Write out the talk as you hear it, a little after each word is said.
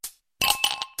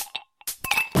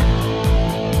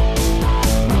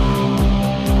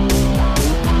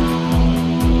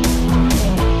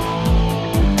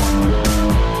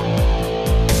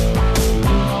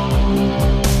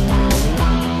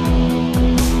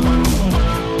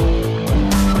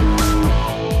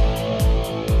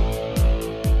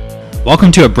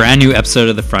Welcome to a brand new episode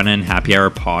of the Front End Happy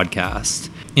Hour podcast.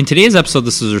 In today's episode,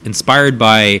 this is inspired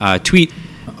by a tweet,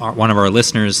 one of our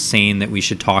listeners saying that we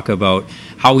should talk about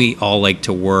how we all like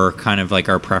to work, kind of like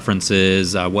our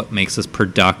preferences, what makes us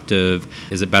productive.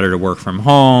 Is it better to work from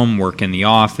home, work in the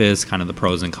office, kind of the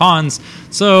pros and cons?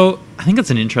 So I think it's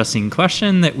an interesting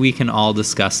question that we can all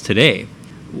discuss today.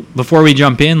 Before we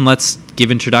jump in, let's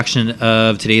give introduction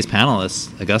of today's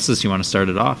panelists. Augustus, you want to start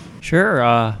it off? Sure.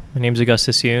 My name's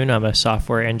Augustus Yoon. I'm a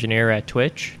software engineer at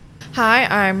Twitch. Hi,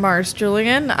 I'm Mars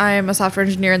Julian. I am a software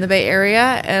engineer in the Bay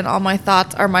Area, and all my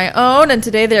thoughts are my own, and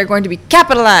today they are going to be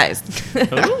capitalized.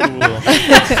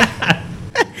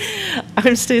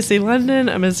 I'm Stacey London.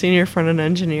 I'm a senior front-end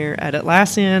engineer at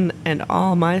Atlassian, and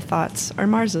all my thoughts are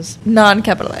Mars's.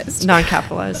 Non-capitalized.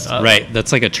 Non-capitalized. Right,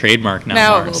 that's like a trademark now.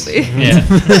 Now Mars. it will be.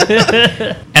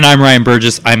 Yeah. And I'm Ryan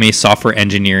Burgess. I'm a software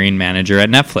engineering manager at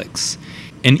Netflix.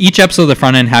 In each episode of the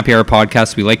Front End Happy Hour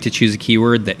podcast, we like to choose a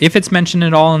keyword that if it's mentioned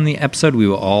at all in the episode, we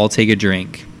will all take a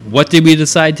drink. What did we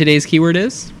decide today's keyword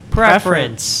is?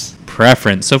 Preference.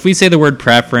 Preference. So if we say the word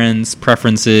preference,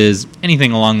 preferences,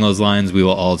 anything along those lines, we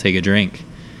will all take a drink.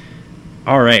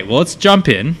 All right, well, let's jump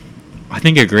in. I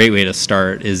think a great way to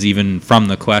start is even from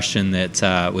the question that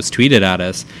was tweeted at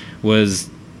us was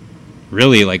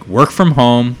really like work from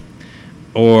home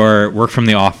or work from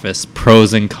the office,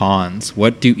 pros and cons.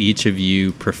 What do each of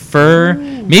you prefer?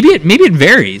 Ooh. Maybe it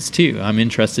varies too. I'm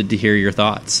interested to hear your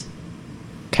thoughts.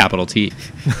 Capital T.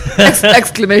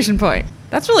 Exclamation point.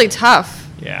 That's really tough.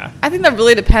 Yeah. I think that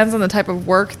really depends on the type of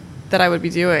work that I would be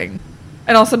doing.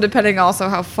 And also depending also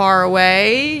how far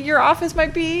away your office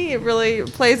might be. It really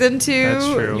plays into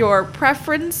your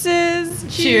preferences.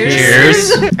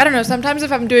 Cheers. I don't know. Sometimes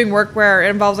if I'm doing work where it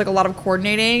involves like a lot of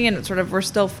coordinating and it's sort of we're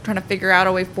still trying to figure out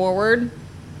a way forward,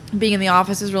 being in the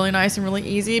office is really nice and really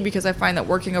easy because I find that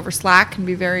working over Slack can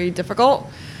be very difficult.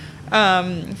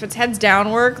 If it's heads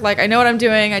down work, like I know what I'm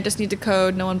doing, I just need to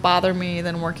code, no one bother me,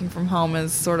 then working from home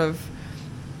is sort of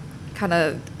kind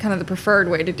of the preferred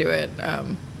way to do it.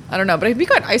 I don't know, but it can be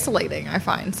quite isolating, I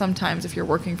find. Sometimes if you're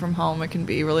working from home, it can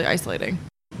be really isolating.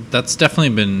 That's definitely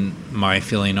been my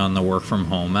feeling on the work from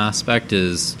home aspect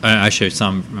is, I share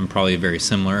some, I'm probably very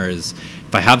similar, is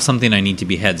if I have something I need to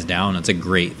be heads down, it's a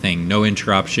great thing. No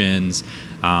interruptions.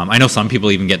 I know some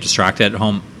people even get distracted at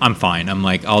home. I'm fine. I'm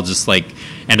like, I'll just like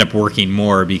end up working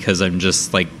more because I'm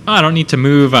just like, oh, I don't need to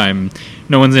move.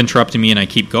 No one's interrupting me and I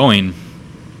keep going.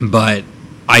 But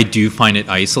I do find it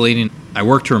isolating. I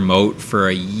worked remote for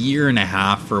a year and a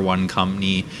half for one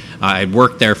company. I'd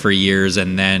worked there for years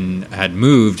and then had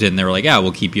moved and they were like, yeah,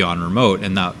 we'll keep you on remote.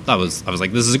 And I was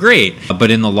like, this is great. But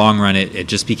in the long run, it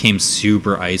just became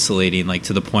super isolating, like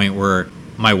to the point where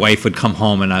my wife would come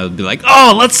home and I would be like,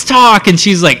 oh, let's talk. And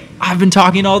she's like, I've been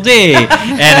talking all day.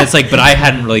 And it's like, but I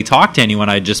hadn't really talked to anyone.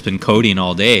 I'd just been coding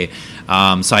all day.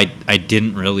 So I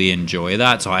didn't really enjoy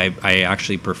that. So I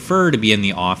actually prefer to be in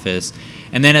the office.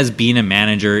 And then as being a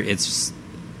manager, it's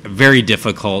very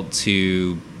difficult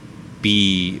to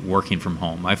be working from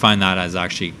home. I find that as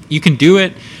actually, you can do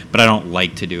it, but I don't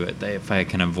like to do it if I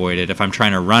can avoid it. If I'm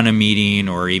trying to run a meeting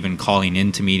or even calling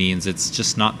into meetings, it's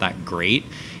just not that great.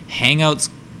 Hangouts,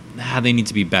 they need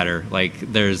to be better. Like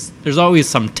there's always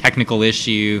some technical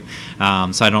issue, so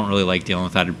I don't really like dealing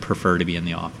with that. I'd prefer to be in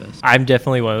the office. I'm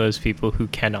definitely one of those people who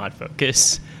cannot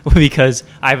focus because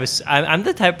I'm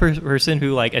the type of person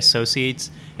who like associates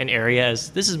an area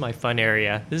as this is my fun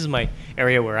area. This is my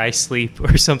area where I sleep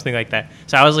or something like that.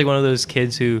 So I was like one of those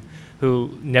kids who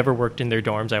never worked in their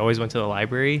dorms. I always went to the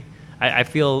library. I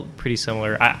feel pretty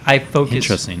similar. I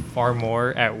focus far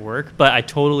more at work, but I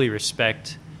totally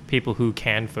respect people who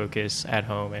can focus at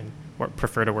home and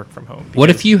prefer to work from home.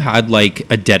 What if you had like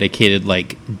a dedicated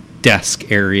like desk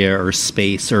area or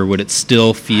space, or would it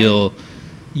still feel...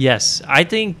 Yes, I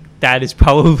think that is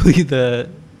probably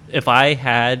if I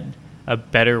had a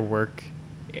better work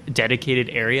dedicated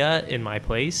area in my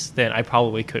place, then I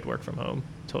probably could work from home.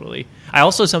 Totally. I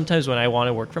also sometimes when I want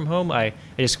to work from home, I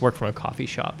just work from a coffee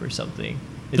shop or something.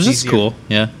 This is cool.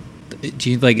 Yeah.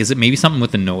 Do you like, is it maybe something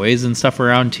with the noise and stuff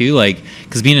around too? Like,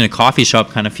 because being in a coffee shop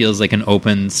kind of feels like an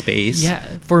open space. Yeah.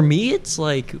 For me, it's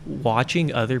like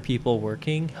watching other people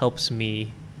working helps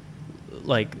me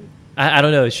like, I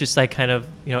don't know. It's just like kind of,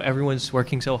 everyone's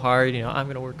working so hard, I'm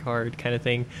going to work hard kind of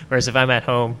thing. Whereas if I'm at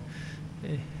home,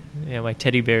 my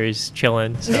teddy bear is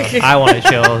chilling, so I want to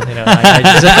chill.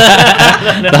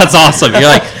 That's awesome. You're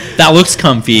like, that looks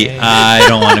comfy. I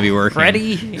don't want to be working.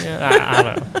 Freddy? I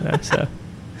don't know. So.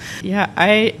 Yeah,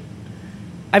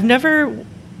 I've never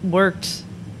worked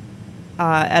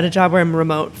at a job where I'm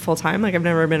remote full time. Like I've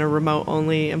never been a remote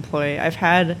only employee. I've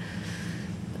had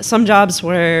some jobs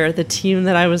where the team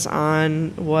that I was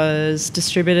on was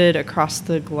distributed across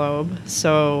the globe.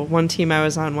 So one team I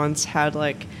was on once had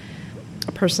like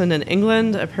a person in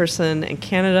England, a person in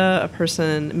Canada,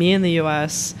 me in the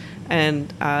US,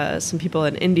 and some people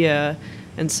in India.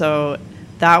 And so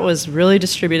that was really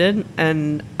distributed.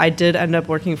 And I did end up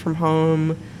working from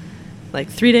home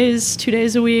like 2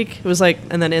 days a week. It was like,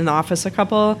 and then in the office a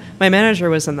couple. My manager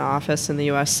was in the office in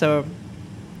the US, so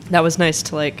that was nice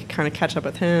to like kind of catch up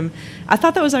with him. I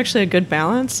thought that was actually a good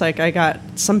balance. Like I got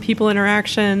some people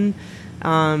interaction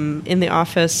in the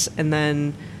office, and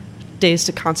then days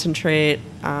to concentrate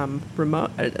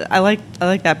remote. I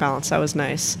like that balance. That was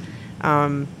nice.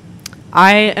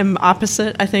 I am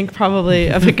opposite, I think, probably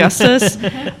of Augustus.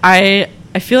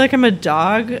 I feel like I'm a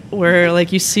dog where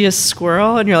like you see a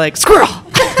squirrel and you're like, squirrel.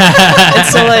 And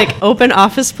so like open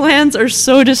office plans are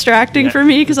so distracting for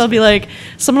me, because I'll be like,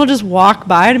 someone will just walk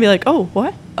by and be like, oh,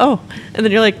 what? Oh, and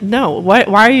then you're like, no, why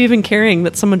are you even caring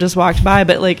that someone just walked by?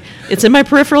 But like, it's in my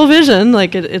peripheral vision.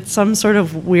 Like it's some sort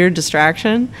of weird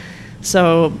distraction.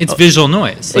 So it's visual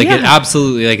noise. Like yeah. It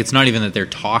absolutely, like it's not even that they're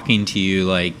talking to you.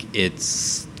 Like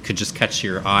could just catch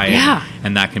your eye. Yeah.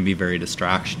 And that can be very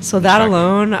distraction. So that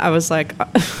alone, I was like,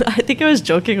 I think I was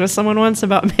joking with someone once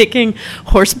about making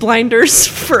horse blinders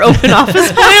for open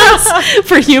office plans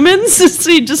for humans. So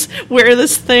you just wear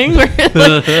this thing where it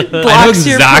like blocks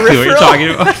your peripheral. What you're talking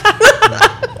about.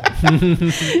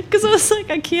 Because I was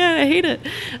like, I hate it.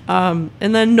 And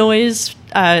then noise,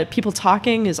 people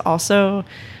talking is also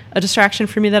a distraction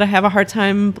for me that I have a hard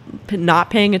time not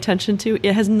paying attention to.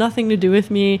 It has nothing to do with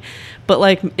me, but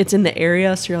like it's in the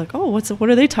area, so you're like, oh, what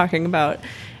are they talking about?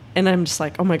 And I'm just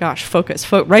like, oh my gosh, focus,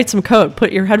 write some code,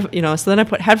 put your head, So then I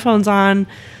put headphones on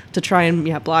to try and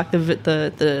block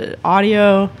the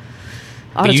audio.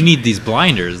 But you need these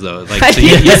blinders though. Like so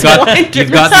you've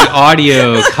got the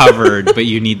audio covered, but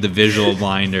you need the visual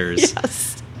blinders.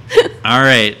 Yes. All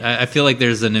right, I feel like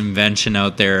there's an invention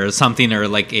out there, or something, or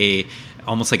like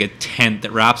almost like a tent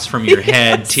that wraps from your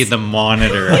head to the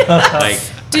monitor. Like,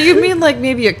 do you mean like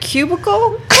maybe a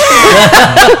cubicle?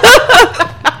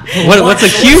 What's a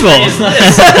cubicle? Has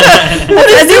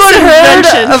anyone heard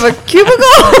of a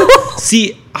cubicle?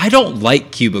 See, I don't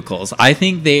like cubicles. I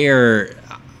think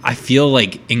I feel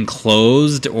like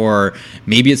enclosed, or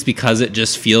maybe it's because it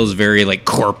just feels very like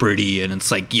corporate-y, and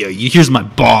it's like, here's my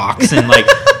box, and like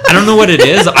I don't know what it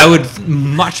is. I would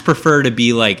much prefer to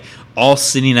be like all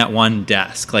sitting at one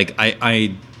desk. Like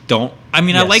I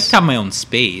like to have my own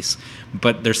space,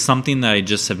 but there's something that I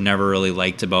just have never really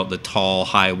liked about the tall,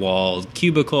 high walled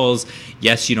cubicles.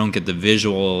 Yes, you don't get the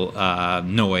visual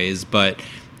noise, but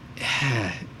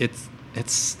it's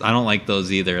I don't like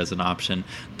those either as an option.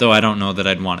 Though I don't know that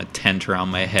I'd want a tent around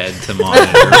my head to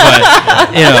monitor.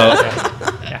 But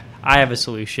Yeah, I have a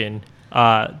solution.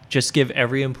 Just give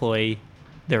every employee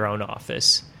their own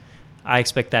office. I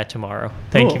expect that tomorrow.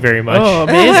 Thank you very much. Oh,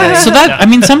 amazing.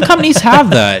 So some companies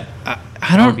have that.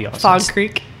 I don't. Be awesome. Fog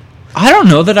Creek. I don't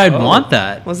know that I'd want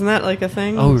that. Wasn't that like a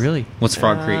thing? Oh, really? What's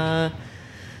Frog Creek?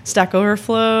 Stack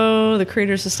Overflow, the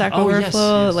creators of Stack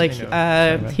Overflow.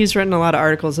 Yes, he's written a lot of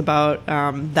articles about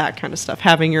that kind of stuff.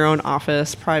 Having your own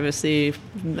office, privacy,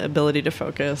 ability to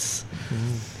focus.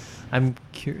 I'm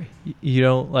curious. You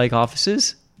don't like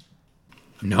offices?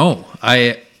 No,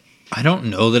 I don't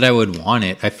know that I would want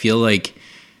it. I feel like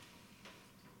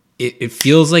it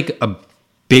feels like a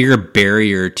bigger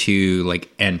barrier to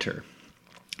like enter.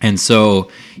 And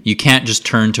so you can't just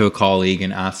turn to a colleague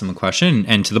and ask them a question.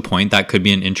 And to the point, that could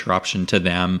be an interruption to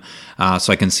them.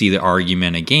 So I can see the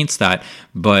argument against that.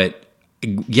 But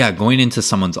yeah, going into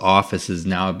someone's office has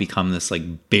now become this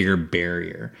like bigger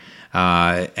barrier.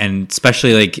 And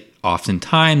especially like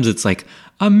oftentimes it's like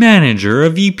a manager,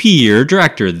 a VP or a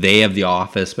director, they have the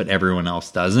office, but everyone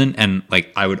else doesn't. And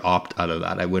like I would opt out of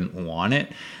that. I wouldn't want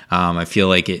it. I feel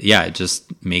like it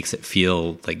just makes it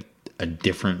feel like a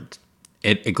different.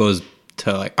 It goes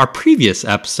to like our previous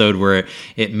episode where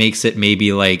it makes it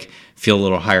maybe like feel a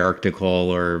little hierarchical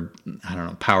or I don't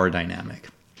know, power dynamic.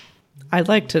 I'd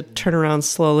like to turn around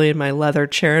slowly in my leather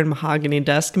chair and mahogany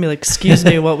desk and be like, "Excuse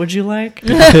me, what would you like?"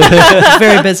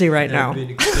 Very busy right now.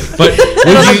 But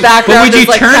would you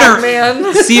turn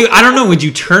around? See, I don't know. Would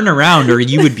you turn around, or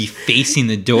you would be facing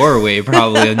the doorway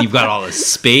probably, and you've got all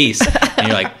this space, and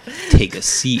you're like, "Take a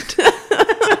seat."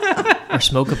 Or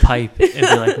smoke a pipe and be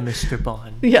like, Mr.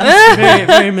 Bond. Yeah, very,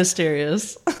 very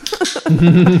mysterious.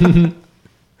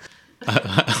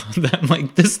 I'm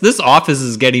like, this office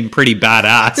is getting pretty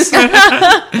badass.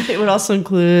 It would also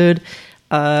include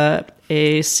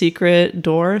a secret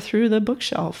door through the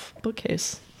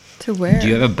bookcase. To where? Do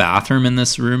you have a bathroom in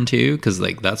this room too? Because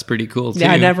like that's pretty cool too.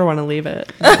 Yeah, I never want to leave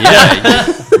it. Yeah.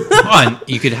 Come on,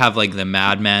 you could have like the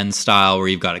Mad Men style where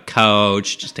you've got a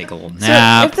couch, just take a little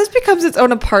nap. So if this becomes its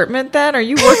own apartment, then are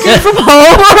you working from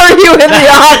home or are you in the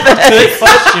office? Good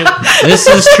question. This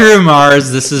is true,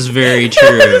 Mars. This is very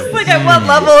true. It's like at what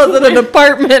level is it an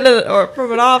apartment or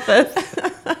from an office?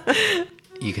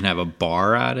 You can have a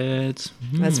bar at it.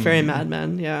 That's very Mad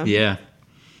Men. Yeah. Yeah.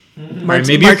 Mart-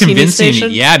 Maybe you're Martini convincing Station?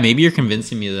 me. Yeah, maybe you're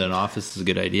convincing me that an office is a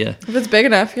good idea. If it's big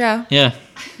enough, yeah. Yeah,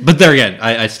 but there again,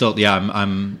 I still, yeah,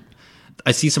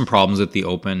 I see some problems with the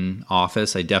open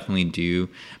office. I definitely do,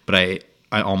 but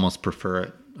I almost prefer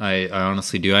it. I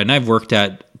honestly do. And I've worked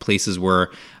at places where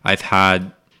I've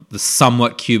had the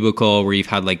somewhat cubicle where you've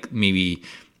had like maybe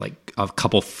like a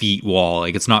couple feet wall.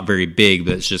 Like it's not very big,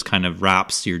 but it's just kind of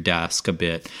wraps your desk a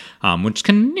bit, which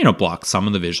can, block some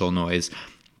of the visual noise.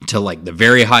 To like the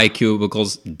very high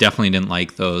cubicles, definitely didn't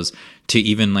like those. To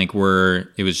even like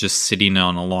where it was just sitting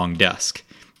on a long desk.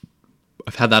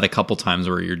 I've had that a couple times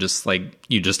where you're just like,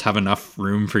 you just have enough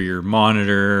room for your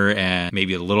monitor and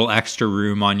maybe a little extra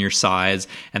room on your sides,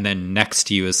 and then next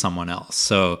to you is someone else.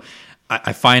 So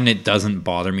I find it doesn't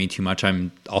bother me too much.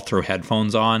 I'll throw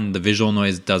headphones on. The visual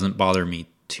noise doesn't bother me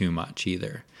too much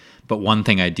either. But one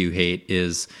thing I do hate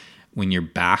is when your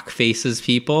back faces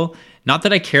people. Not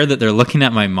that I care that they're looking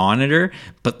at my monitor,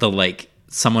 but the like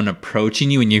someone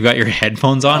approaching you and you've got your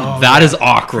headphones on, that is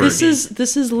awkward. This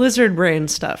is lizard brain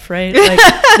stuff, right? Like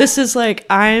this is like,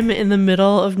 I'm in the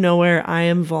middle of nowhere. I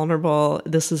am vulnerable.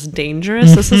 This is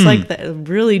dangerous. This is like the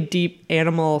really deep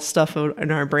animal stuff in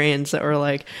our brains that we're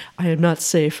like, I am not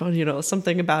safe.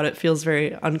 Something about it feels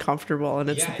very uncomfortable, and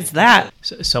it's that.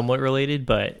 Somewhat related,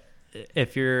 but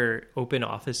if your open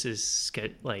office is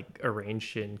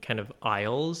arranged in kind of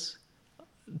aisles,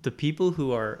 the people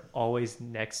who are always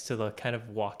next to the kind of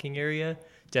walking area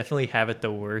definitely have it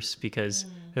the worst because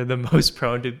they're the most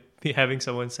prone to be having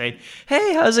someone say,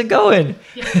 "Hey, how's it going?"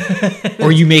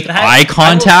 Or you make eye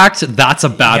contact. That's a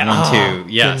bad one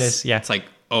too. Yes. Goodness, yeah. It's like,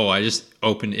 oh, I just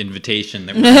opened invitation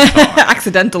that we're gonna talk.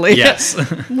 Accidentally. Yes.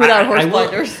 Without horse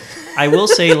blinders. I will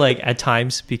say, like, at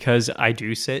times, because I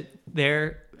do sit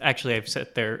there. Actually, I've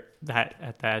sat there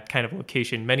at that kind of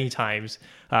location many times.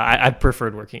 I've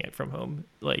preferred working it from home,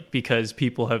 like, because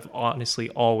people have honestly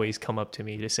always come up to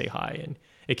me to say hi, and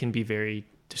it can be very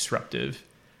disruptive.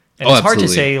 And it's hard to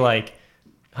say, like,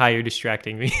 hi, you're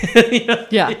distracting me.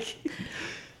 Yeah.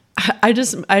 I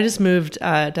just moved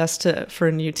desk for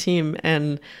a new team,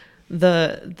 and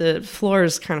the floor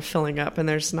is kind of filling up and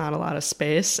there's not a lot of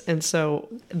space, and so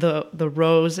the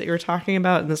rows that you were talking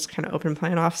about in this kind of open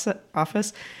plan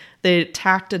office, they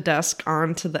tacked a desk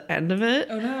onto the end of it.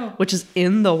 Oh no. Which is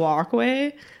in the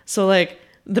walkway, so like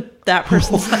that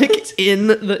person's like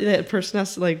that person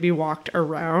has to like be walked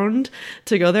around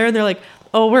to go there, and they're like,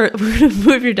 oh, we're gonna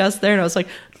move your desk there, and I was like,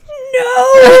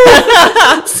 no,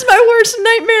 this is my worst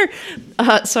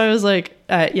nightmare. So I was like,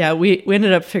 yeah, we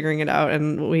ended up figuring it out,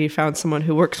 and we found someone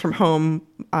who works from home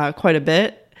quite a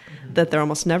bit, that they're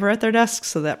almost never at their desk.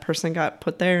 So that person got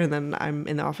put there, and then I'm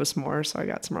in the office more. So I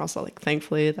got somewhere else. So like,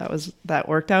 thankfully that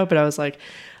worked out. But I was like,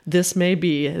 this may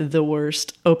be the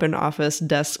worst open office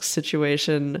desk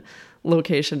situation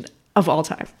location of all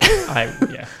time.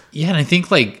 Yeah, and I think,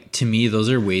 like, to me, those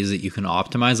are ways that you can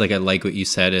optimize. Like, I like what you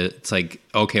said. It's like,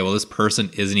 okay, well, this person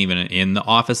isn't even in the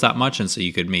office that much, and so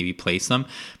you could maybe place them.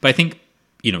 But I think,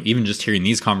 even just hearing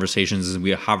these conversations,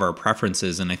 we have our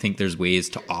preferences, and I think there's ways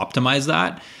to optimize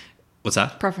that. What's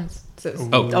that? Preferences.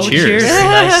 Oh, cheers. Very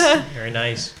nice. Very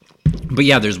nice. But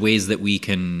yeah, there's ways that we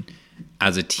can,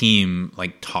 as a team,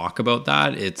 like, talk about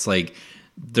that. It's like,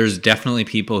 there's definitely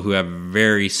people who have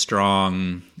very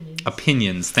strong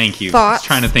opinions. Thank you. Thoughts.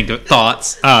 Trying to think of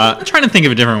thoughts. Trying to think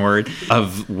of a different word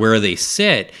of where they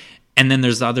sit. And then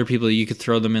there's other people that you could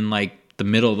throw them in like the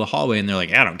middle of the hallway, and they're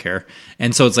like, I don't care.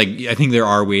 And so it's like, I think there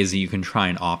are ways that you can try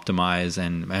and optimize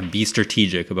and be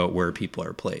strategic about where people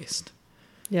are placed.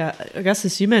 Yeah, I guess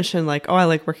as you mentioned, like, oh, I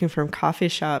like working from coffee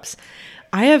shops.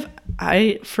 I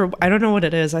don't know what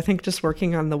it is. I think just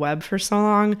working on the web for so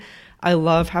long, I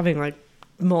love having like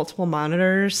multiple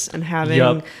monitors and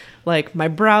having like my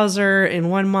browser in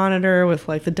one monitor with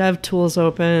like the dev tools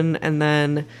open, and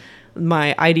then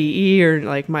my IDE or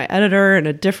like my editor and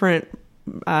a different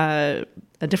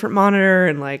monitor,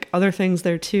 and like other things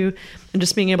there too, and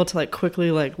just being able to like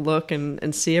quickly like look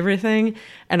and see everything.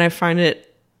 And I find it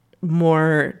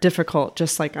more difficult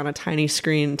just like on a tiny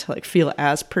screen to like feel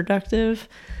as productive.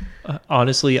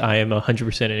 Honestly, I am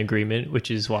 100% in agreement, which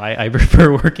is why I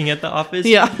prefer working at the office.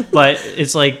 Yeah. But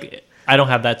it's like, I don't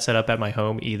have that set up at my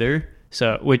home either.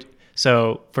 So,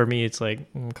 So for me, it's like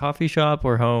coffee shop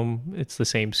or home. It's the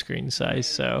same screen size.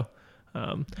 So,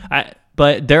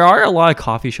 but there are a lot of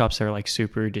coffee shops that are like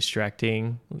super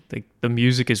distracting. Like the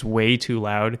music is way too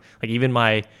loud. Like even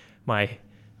my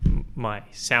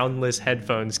soundless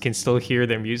headphones can still hear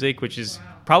their music, which is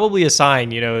probably a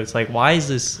sign. It's like, why is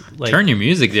this like? Turn your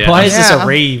music down. Why is this a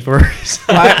rave? Or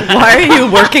why are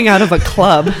you working out of a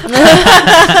club?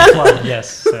 Yes.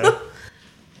 So.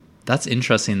 That's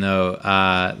interesting though.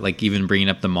 Like even bringing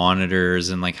up the monitors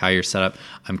and like how you're set up.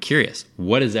 I'm curious,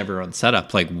 what is everyone's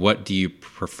setup? Like, what do you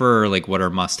prefer? Like, what are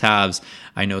must-haves?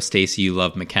 I know Stacy, you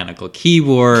love mechanical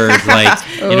keyboards. Like,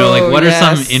 what are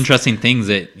some interesting things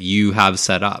that you have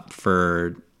set up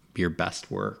for your best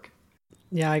work?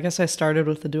 Yeah, I guess I started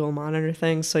with the dual monitor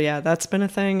thing. So yeah, that's been a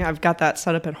thing. I've got that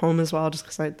set up at home as well, just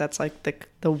because that's like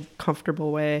the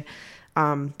comfortable way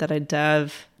that I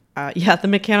dev. The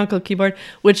mechanical keyboard,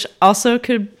 which also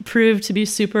could prove to be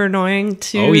super annoying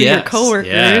to your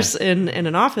coworkers in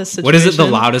an office situation. What is it? The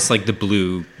loudest, like the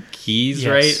blue keys,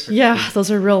 right? Yeah, those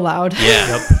are real loud.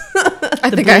 Yeah. I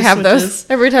think I have those.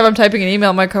 Every time I'm typing an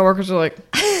email, my coworkers are like,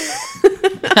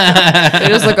 they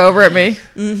just look over at me.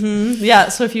 Mm-hmm. Yeah,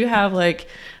 so if you have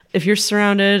if you're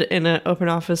surrounded in an open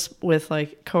office with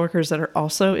like coworkers that are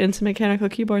also into mechanical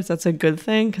keyboards, that's a good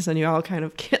thing, because then you all kind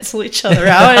of cancel each other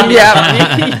out, and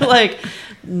you like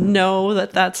know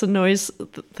that that's a noise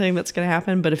thing that's going to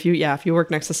happen. But if you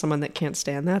work next to someone that can't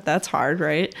stand that, that's hard,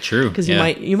 right? True. Because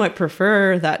you might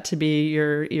prefer that to be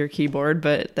your keyboard,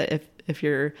 but if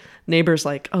your neighbor's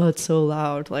like, oh, it's so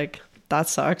loud, like that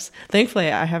sucks.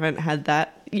 Thankfully, I haven't had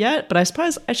that yet, but I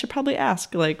suppose I should probably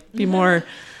ask, like, be more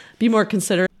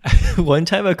considerate. One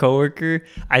time a coworker,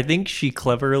 I think she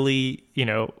cleverly,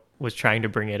 was trying to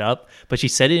bring it up, but she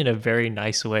said it in a very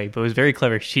nice way, but it was very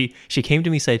clever. She came to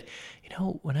me and said,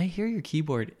 when I hear your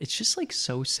keyboard, it's just like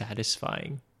so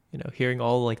satisfying, hearing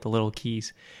all like the little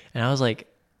keys. And I was like,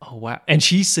 oh, wow. And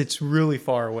she sits really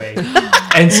far away.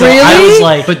 And so really? I was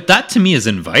like, but that to me is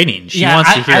inviting. She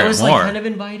wants to hear it more. I was like kind of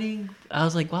inviting. I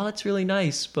was like, wow, that's really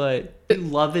nice, but do you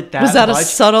love it that much? Was that a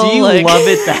subtle, do you love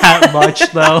it that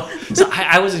much, though? So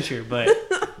I wasn't sure, but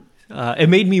it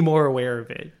made me more aware of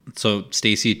it. So,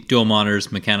 Stacy, dual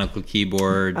monitors, mechanical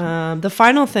keyboard. The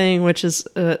final thing, which is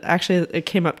actually, it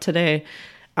came up today,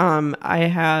 I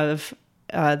have...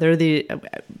 they're the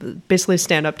basically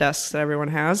stand-up desks that everyone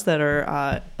has that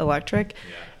are electric.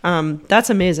 Yeah. That's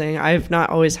amazing. I've not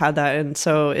always had that, and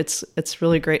so it's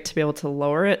really great to be able to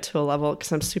lower it to a level,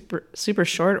 because I'm super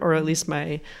short, or at least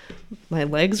my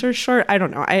legs are short. I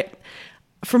don't know.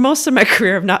 For most of my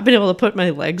career, I've not been able to put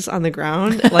my legs on the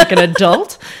ground like an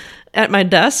adult at my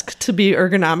desk to be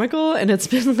ergonomical, and it's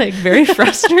been like very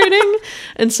frustrating.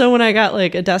 And so when I got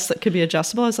like a desk that could be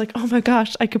adjustable, I was like, oh my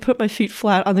gosh, I could put my feet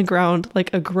flat on the ground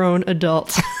like a grown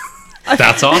adult.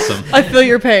 That's awesome. I feel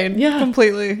your pain. Yeah,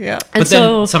 completely. Yeah. But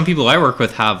then some people I work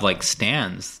with have like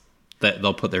stands that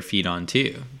they'll put their feet on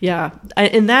too. Yeah.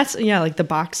 And that's, like the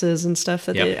boxes and stuff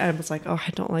that I was like, oh, I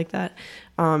don't like that.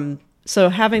 So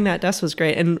having that desk was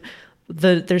great. And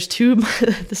there's two,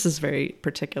 this is very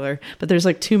particular, but there's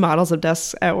like two models of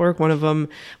desks at work. One of them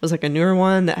was like a newer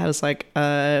one that has like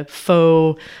a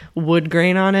faux wood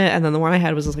grain on it. And then the one I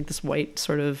had was like this white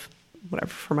sort of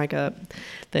whatever Formica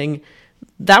thing.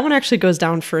 That one actually goes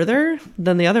down further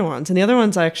than the other ones. And the other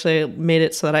ones I actually made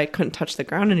it so that I couldn't touch the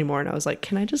ground anymore. And I was like,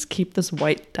 can I just keep this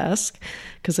white desk?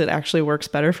 Because it actually works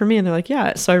better for me. And they're like,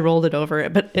 yeah. So I rolled it over,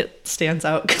 but it stands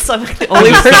out because I'm the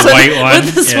only person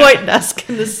with this white desk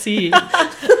in the seat.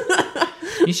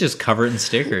 You should just cover it in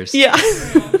stickers. Yeah.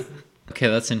 Okay,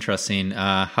 that's interesting.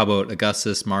 How about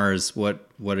Augustus, Mars? What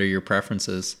are your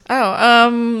preferences?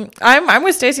 I'm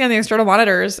with Stacy on the external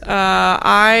monitors.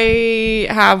 I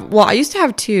used to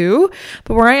have two,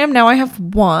 but where I am now, I have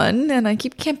one, and I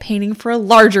keep campaigning for a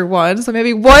larger one. So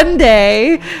maybe one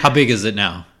day. How big is it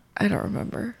now? I don't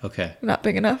remember. Okay. Not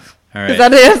big enough. All right. Is that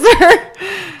the answer?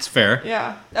 It's fair.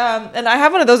 Yeah. And I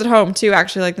have one of those at home too,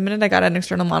 actually. Like the minute I got an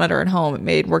external monitor at home, it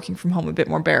made working from home a bit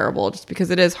more bearable, just because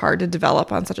it is hard to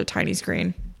develop on such a tiny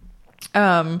screen.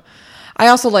 I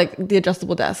also like the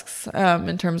adjustable desks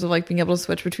in terms of like being able to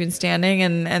switch between standing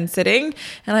and sitting.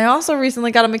 And I also recently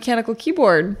got a mechanical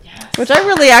keyboard, which I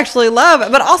really actually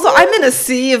love. But also I'm in a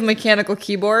sea of mechanical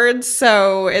keyboards.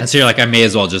 So you're like, I may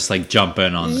as well just like jump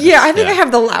in on this. Yeah, I think I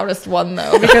have the loudest one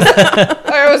though, because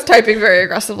I was typing very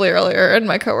aggressively earlier and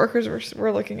my coworkers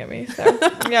were looking at me. So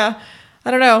yeah. I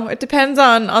don't know. It depends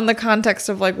on the context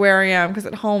of like where I am, because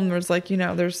at home there's like,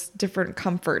 there's different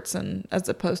comforts, and as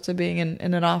opposed to being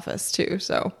in an office too.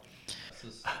 So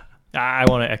I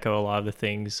want to echo a lot of the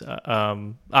things.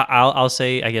 I'll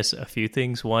say, I guess, a few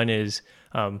things. One is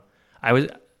I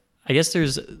I guess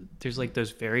there's like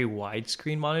those very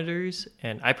widescreen monitors,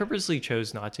 and I purposely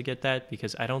chose not to get that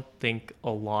because I don't think a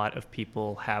lot of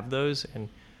people have those. And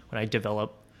when I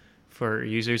develop for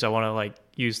users, I want to like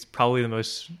use probably the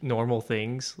most normal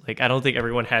things. Like I don't think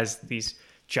everyone has these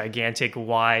gigantic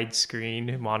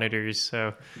widescreen monitors.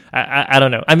 So I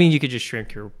don't know. I mean, you could just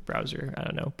shrink your browser. I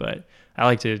don't know, but I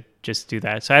like to just do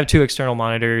that. So I have 2 external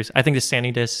monitors. I think the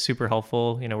standing desk is super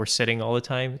helpful. You know, we're sitting all the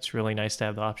time. It's really nice to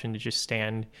have the option to just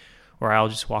stand, or I'll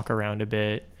just walk around a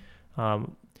bit.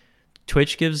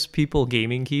 Twitch gives people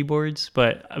gaming keyboards,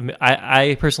 but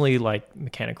I personally like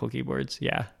mechanical keyboards.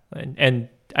 Yeah. And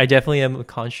I definitely am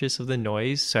conscious of the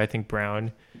noise. So I think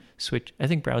brown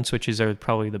switches are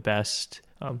probably the best.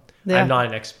 I'm not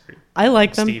an expert. I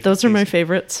like them. Those are my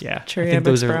favorites. Yeah. Cherry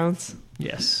MX Browns.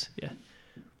 Yes. Yeah.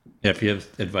 Yeah, if you have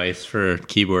advice for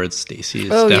keyboards, Stacy is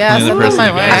definitely the person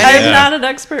to get. I'm not an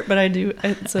expert, but I do.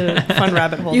 It's a fun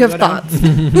rabbit hole. You have thoughts.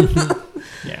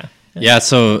 Yeah,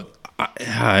 so I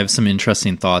have some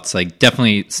interesting thoughts. Like,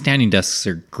 definitely standing desks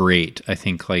are great. I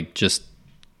think like just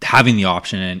having the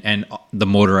option and the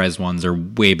motorized ones are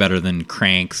way better than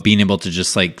cranks. Being able to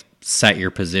just like set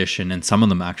your position, and some of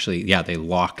them actually, they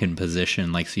lock in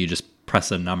position. Like, so you just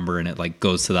press a number and it like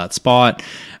goes to that spot,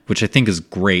 which I think is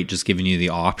great, just giving you the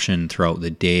option throughout the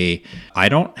day. I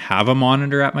don't have a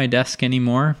monitor at my desk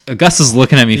anymore. Gus is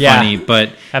looking at me funny,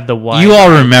 but have the you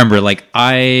all remember, like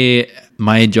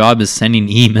my job is sending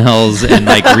emails and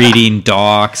like reading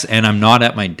docs, and I'm not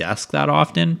at my desk that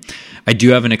often. I do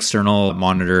have an external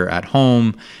monitor at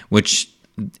home, which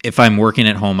if I'm working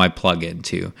at home, I plug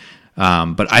into.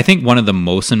 But I think one of the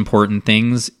most important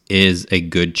things is a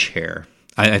good chair.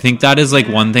 I think that is like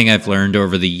one thing I've learned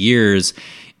over the years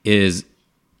is,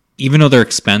 even though they're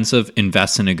expensive,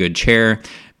 invest in a good chair.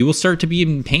 You will start to be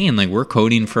in pain. Like, we're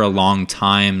coding for a long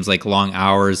times, like long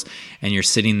hours, and you're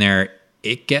sitting there,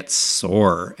 it gets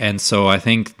sore. And so I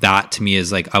think that to me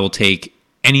is like, I will take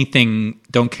anything,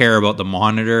 don't care about the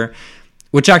monitor,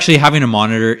 which actually having a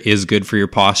monitor is good for your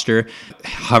posture.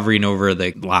 Hovering over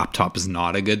the laptop is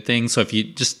not a good thing. So if you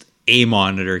just, a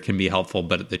monitor can be helpful,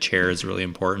 but the chair is really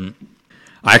important.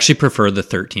 I actually prefer the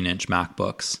 13-inch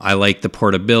MacBooks. I like the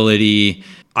portability.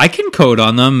 I can code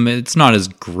on them. It's not as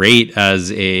great as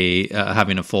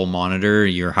having a full monitor.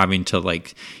 You're having to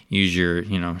like use your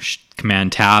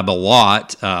command tab a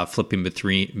lot, flipping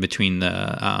between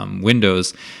the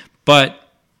windows. But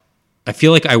I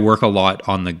feel like I work a lot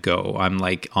on the go. I'm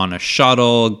like on a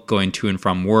shuttle going to and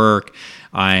from work.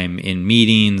 I'm in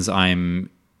meetings. I'm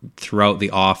throughout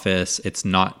the office. It's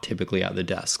not typically at the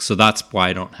desk. So that's why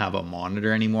I don't have a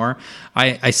monitor anymore.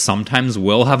 I sometimes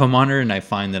will have a monitor, and I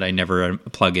find that I never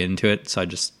plug into it. So I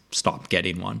just stopped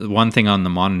getting one. The one thing on the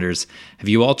monitors, have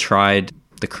you all tried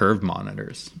the curved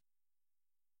monitors?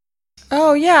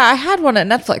 Oh, yeah. I had one at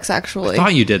Netflix, actually. I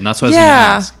thought you did, and that's what I was going to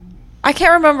ask. I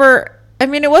can't remember. I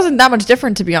mean, it wasn't that much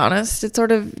different, to be honest. It's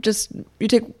sort of just, you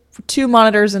take 2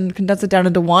 monitors and condense it down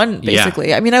into one, basically.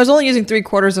 Yeah. I mean, I was only using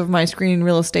 3/4 of my screen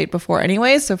real estate before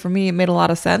anyway, so for me, it made a lot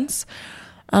of sense.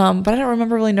 But I don't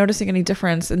remember really noticing any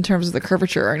difference in terms of the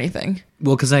curvature or anything.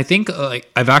 Well, because I think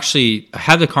I've actually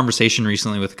had a conversation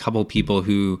recently with a couple of people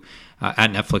who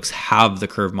at Netflix have the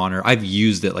curved monitor. I've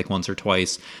used it like once or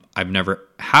twice. I've never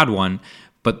had one,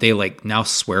 but they like now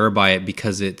swear by it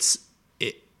because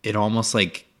it almost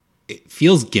like, it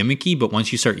feels gimmicky, but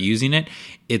once you start using it,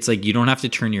 it's like you don't have to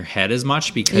turn your head as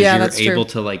much because you're able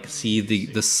to like see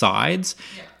the sides.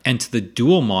 Yeah. And to the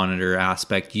dual monitor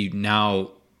aspect, you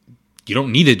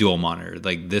don't need a dual monitor.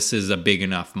 Like, this is a big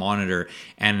enough monitor,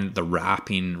 and the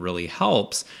wrapping really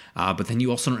helps. But then you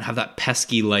also don't have that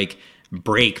pesky like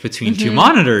break between 2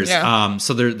 monitors. Yeah.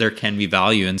 So there can be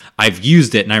value, and I've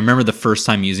used it, and I remember the first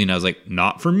time using it, I was like,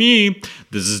 not for me,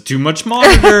 this is too much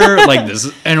monitor. Like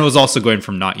this, and it was also going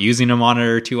from not using a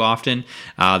monitor too often,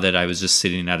 that I was just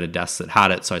sitting at a desk that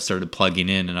had it. So I started plugging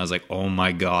in, and I was like, oh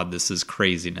my God, this is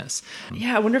craziness.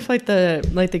 Yeah. I wonder if like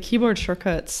the keyboard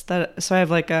shortcuts so I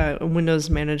have like a Windows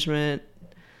management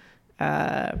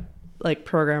like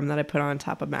program that I put on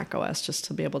top of Mac OS just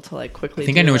to be able to like quickly. I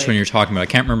think I know which one you're talking about. I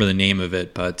can't remember the name of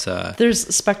it, but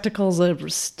there's Spectacles,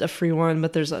 a free one,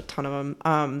 but there's a ton of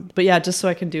them. But yeah, just so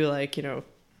I can do like,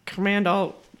 Command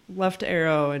Alt left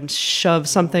arrow and shove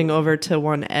something over to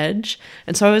one edge.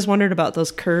 And so I always wondered about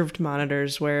those curved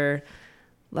monitors where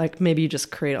like maybe you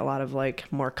just create a lot of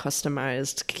like more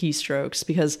customized keystrokes,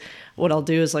 because what I'll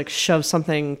do is like shove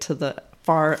something to the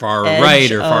far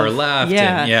right or far left.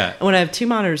 Yeah. And when I have 2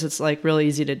 monitors, it's like really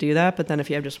easy to do that. But then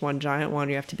if you have just one giant one,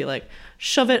 you have to be like,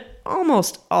 shove it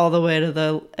almost all the way to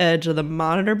the edge of the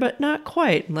monitor, but not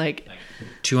quite. Like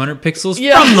 200 pixels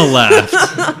from the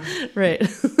left. Right.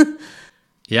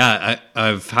 Yeah,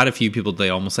 I've had a few people, they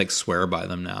almost like swear by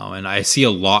them now. And I see a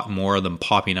lot more of them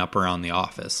popping up around the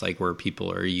office, like where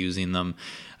people are using them.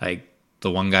 Like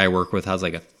the one guy I work with has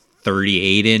like a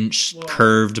 38-inch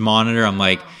curved monitor. I'm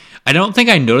like, I don't think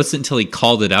I noticed it until he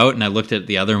called it out. And I looked at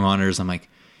the other monitors. I'm like,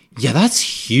 yeah, that's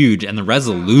huge. And the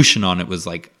resolution on it was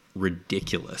like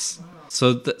ridiculous.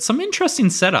 So some interesting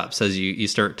setups as you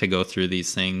start to go through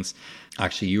these things.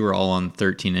 Actually, you were all on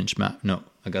 13-inch No,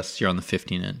 I guess you're on the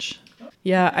 15-inch.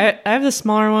 Yeah, I have the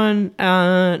smaller one,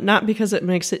 not because it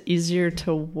makes it easier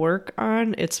to work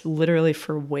on. It's literally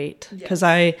for weight. Because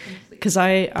I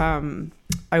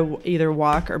either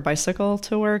walk or bicycle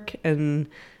to work, and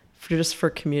just for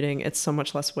commuting, it's so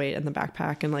much less weight in the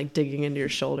backpack and like digging into your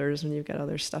shoulders when you've got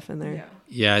other stuff in there.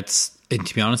 Yeah, and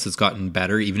to be honest, it's gotten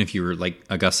better. Even if you were like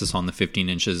Augustus on the 15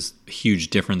 inches, huge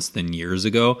difference than years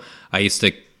ago. I used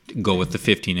to go with the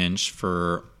 15-inch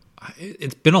for,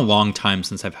 it's been a long time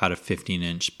since I've had a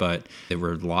 15-inch, but they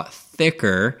were a lot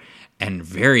thicker and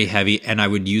very heavy. And I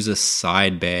would use a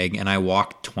side bag, and I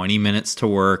walked 20 minutes to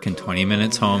work and 20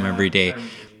 minutes home every day.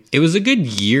 It was a good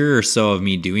year or so of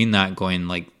me doing that, going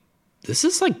like, this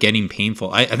is like getting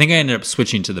painful. I think I ended up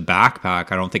switching to the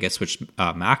backpack. I don't think I switched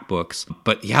MacBooks.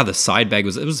 But yeah, the side bag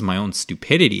was my own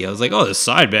stupidity. I was like, oh, this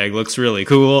side bag looks really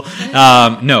cool.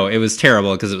 No, it was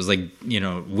terrible because it was like,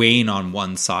 weighing on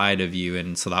one side of you.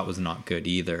 And so that was not good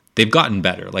either. They've gotten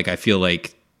better. Like I feel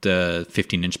like the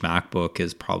 15-inch MacBook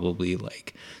is probably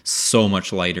like so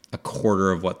much lighter, a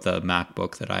quarter of what the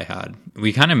MacBook that I had.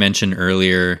 We kind of mentioned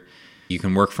earlier, you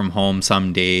can work from home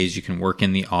some days. You can work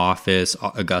in the office.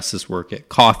 Augustus work at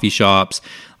coffee shops.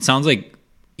 It sounds like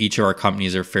each of our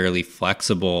companies are fairly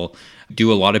flexible.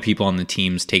 Do a lot of people on the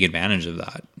teams take advantage of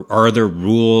that? Are there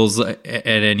rules at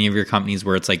any of your companies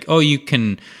where it's like, oh, you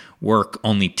can work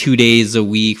only 2 days a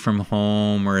week from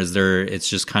home, or it's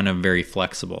just kind of very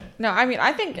flexible? No, I mean,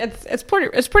 I think it's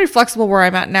pretty flexible where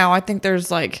I'm at now. I think there's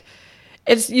like,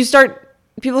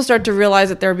 people start to realize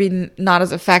that they're being not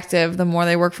as effective the more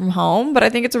they work from home. But I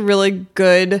think it's a really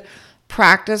good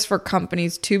practice for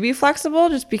companies to be flexible,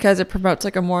 just because it promotes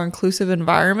like a more inclusive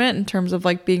environment in terms of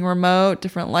like being remote,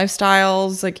 different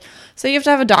lifestyles. Like, say you have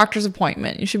to have a doctor's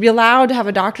appointment, you should be allowed to have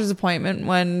a doctor's appointment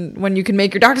when you can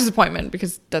make your doctor's appointment,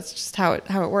 because that's just how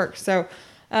it works. So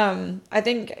I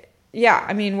think, yeah,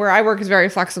 I mean, where I work is very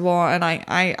flexible, and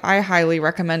I highly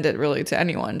recommend it really to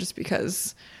anyone, just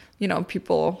because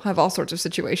people have all sorts of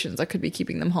situations that could be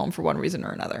keeping them home for one reason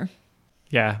or another.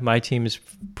 Yeah, my team is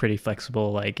pretty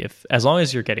flexible. Like, as long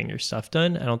as you're getting your stuff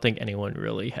done, I don't think anyone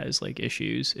really has like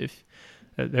issues. If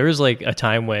there was like a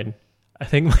time when I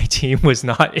think my team was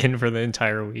not in for the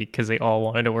entire week because they all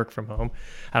wanted to work from home.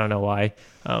 I don't know why,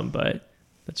 but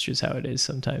that's just how it is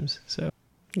sometimes. So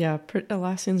yeah,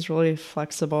 Atlassian's really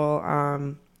flexible.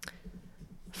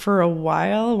 For a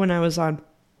while when I was on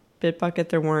Bitbucket,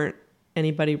 there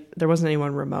wasn't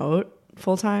anyone remote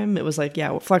full-time. It was like,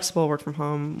 yeah, flexible, work from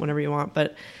home whenever you want,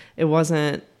 but it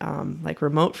wasn't like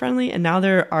remote friendly. And now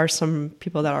there are some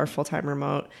people that are full-time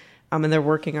remote, and they're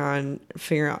working on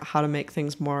figuring out how to make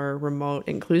things more remote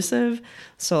inclusive.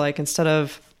 So like, instead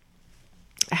of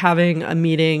having a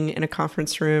meeting in a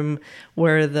conference room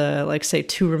where the, like, say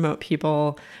 2 remote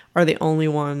people are the only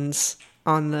ones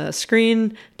on the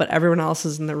screen, but everyone else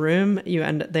is in the room,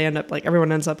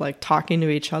 everyone ends up like talking to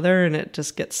each other, and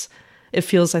it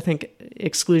feels, I think,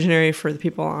 exclusionary for the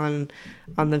people on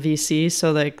the VC.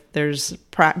 So like, there's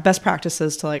best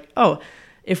practices to like, oh,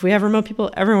 if we have remote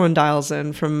people, everyone dials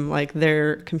in from like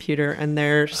their computer and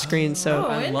their screen. So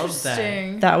I love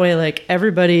that. That way, like,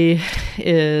 everybody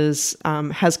has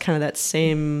kind of that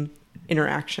same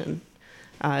interaction.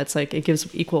 It's like, it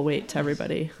gives equal weight to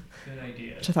everybody. Good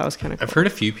idea. Which I thought was kind of cool. I've heard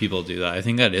a few people do that. I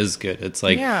think that is good. It's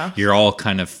like, you're all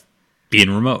kind of being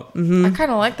remote. Mm-hmm. I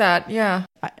kind of like that. Yeah.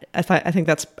 I think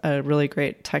that's a really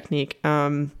great technique.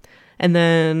 And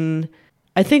then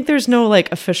I think there's no like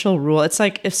official rule. It's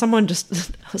like, if someone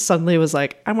just suddenly was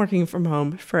like, I'm working from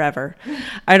home forever,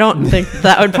 I don't think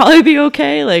that would probably be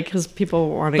okay. Like, because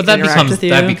people want to interact with you.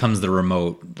 That becomes the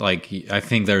remote. Like, I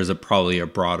think there's probably a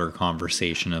broader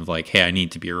conversation of like, hey, I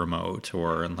need to be remote,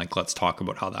 and like, let's talk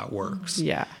about how that works.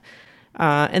 Yeah.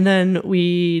 And then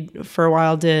we, for a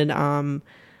while, did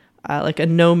like a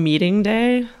no meeting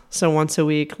day. So once a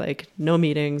week, like, no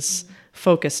meetings,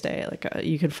 focus day. Like,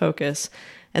 you could focus.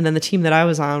 And then the team that I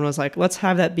was on was like, let's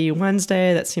have that be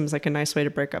Wednesday. That seems like a nice way to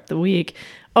break up the week.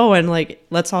 Oh, and like,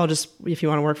 let's all just, if you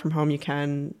want to work from home, you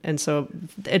can. And so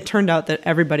it turned out that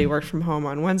everybody worked from home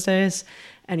on Wednesdays,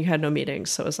 and you had no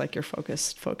meetings. So it was like your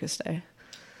focus day,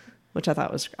 which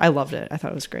I loved it. I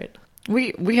thought it was great.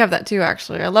 We have that too,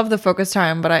 actually. I love the focus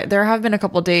time, but there have been a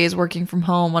couple days working from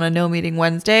home on a no meeting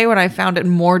Wednesday when I found it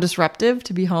more disruptive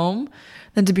to be home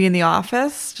than to be in the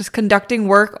office. Just conducting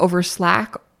work over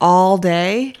Slack all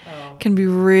day can be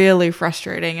really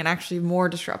frustrating and actually more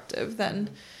disruptive than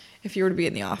if you were to be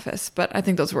in the office. But I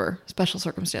think those were special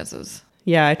circumstances.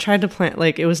 Yeah, I tried to plan,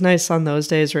 like, it was nice on those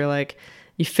days where, like,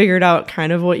 you figured out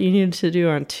kind of what you needed to do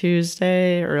on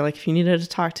Tuesday, or, like, if you needed to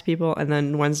talk to people, and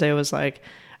then Wednesday was, like,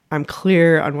 I'm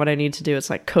clear on what I need to do. It's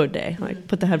like code day, like,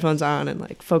 put the headphones on and,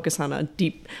 like, focus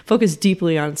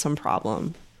deeply on some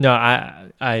problem. No,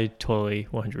 I totally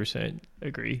 100%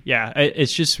 agree. Yeah,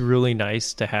 it's just really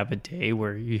nice to have a day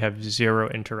where you have zero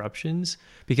interruptions,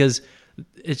 because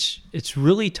it's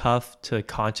really tough to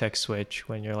context switch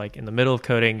when you're like in the middle of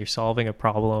coding, you're solving a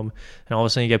problem, and all of a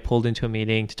sudden you get pulled into a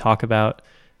meeting to talk about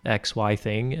XY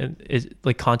thing. And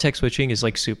like context switching is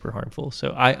like super harmful.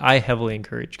 So I heavily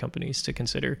encourage companies to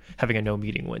consider having a no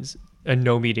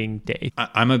meeting day.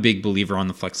 I'm a big believer on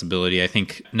the flexibility. I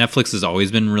think Netflix has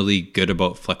always been really good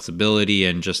about flexibility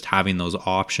and just having those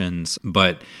options,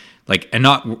 but like, and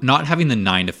not having the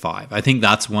 9 to 5. I think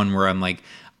that's one where I'm like,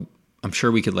 I'm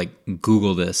sure we could like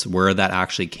Google this, where that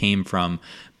actually came from,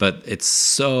 but it's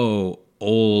so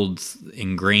old,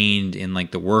 ingrained in like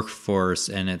the workforce.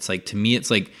 And it's like, to me, it's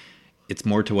like, it's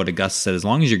more to what Augusta said. As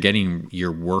long as you're getting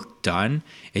your work done,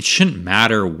 it shouldn't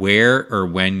matter where or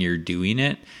when you're doing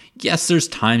it. Yes, there's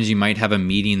times you might have a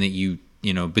meeting that you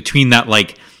know, between that,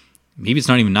 like, maybe it's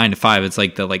not even 9 to 5. It's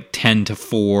like the like 10 to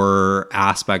 4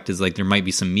 aspect is like, there might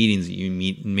be some meetings that you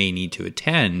may need to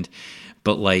attend,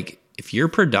 but like, if you're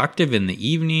productive in the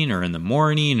evening or in the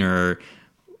morning, or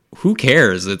who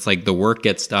cares? It's like the work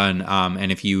gets done.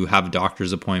 And if you have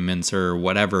doctor's appointments or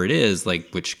whatever it is, like,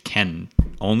 which can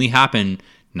only happen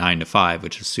 9 to 5,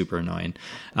 which is super annoying.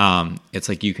 It's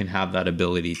like you can have that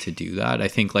ability to do that. I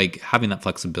think like having that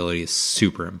flexibility is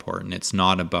super important. It's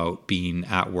not about being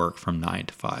at work from 9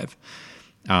 to 5.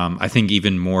 I think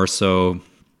even more so,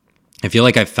 I feel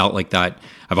like I've felt like that.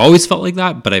 I've always felt like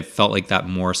that, but I've felt like that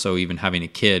more so even having a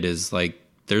kid. Is like,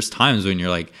 there's times when you're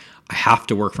like, I have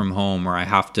to work from home, or I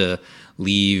have to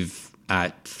leave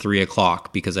at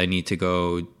 3:00 because I need to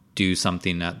go do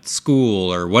something at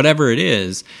school or whatever it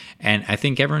is. And I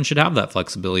think everyone should have that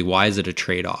flexibility. Why is it a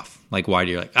trade-off? Like, why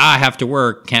do you like, I have to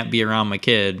work, can't be around my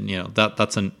kid? You know,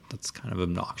 that's kind of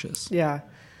obnoxious. Yeah.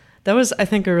 That was, I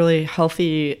think, a really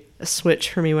healthy switch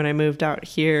for me when I moved out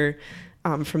here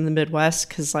from the Midwest,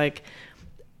 because like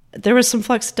there was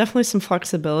definitely some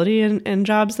flexibility in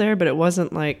jobs there, but it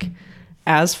wasn't like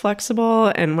as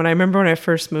flexible. And when I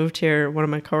first moved here, one of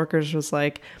my coworkers was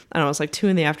like, I don't know, it was like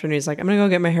 2 PM. He's like, I'm gonna go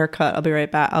get my hair cut. I'll be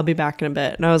right back. I'll be back in a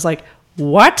bit. And I was like,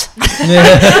 what?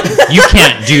 You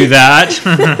can't do that.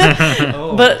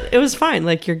 But it was fine.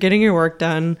 Like, you're getting your work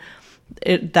done.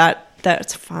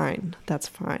 That's fine. That's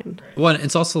fine. Well,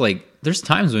 it's also like, there's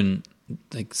times when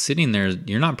like sitting there,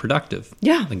 you're not productive.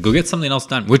 Yeah. Like, go get something else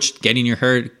done, which getting your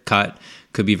hair cut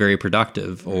could be very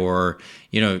productive, or,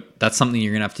 you know, that's something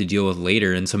you're going to have to deal with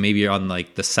later. And so maybe on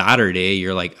like the Saturday,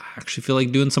 you're like, I actually feel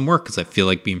like doing some work because I feel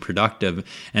like being productive.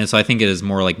 And so I think it is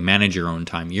more like manage your own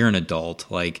time. You're an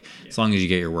adult. Like, as long as you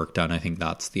get your work done, I think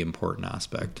that's the important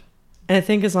aspect. And I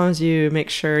think as long as you make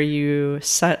sure you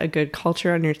set a good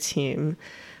culture on your team,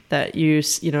 that you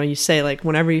say like,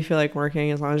 whenever you feel like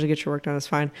working, as long as you get your work done, it's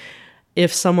fine.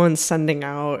 If someone's sending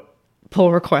out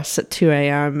pull requests at 2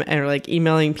 AM and like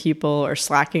emailing people or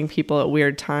slacking people at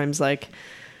weird times, like,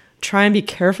 try and be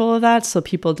careful of that so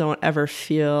people don't ever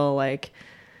feel like,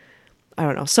 I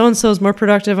don't know, so-and-so is more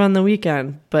productive on the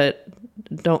weekend, but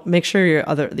don't make sure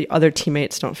the other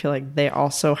teammates don't feel like they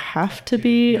also have to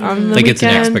be on the like weekend. It's an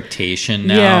expectation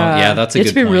now. Yeah, that's a good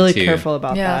point too. You have to be really careful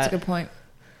about that. Yeah, that's a good point.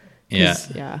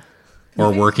 Yeah.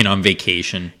 Or working on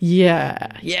vacation.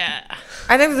 Yeah.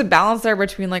 I think there's a balance there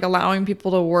between like allowing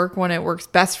people to work when it works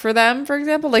best for them, for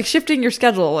example, like shifting your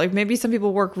schedule. Like, maybe some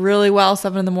people work really well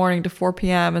 7 AM to 4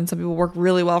 PM, and some people work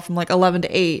really well from like 11 to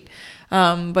 8.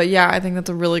 But yeah, I think that's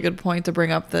a really good point to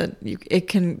bring up, that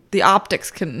the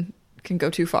optics can go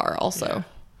too far also. Yeah.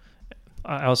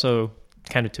 I also,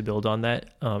 kind of to build on that,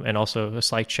 and also a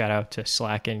slight shout out to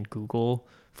Slack and Google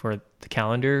for the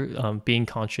calendar, being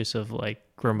conscious of like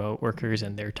remote workers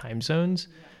and their time zones.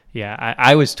 Yeah,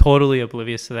 I was totally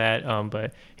oblivious to that.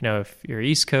 But you know, if you're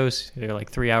East Coast, they're like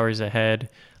 3 hours ahead.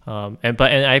 And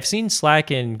I've seen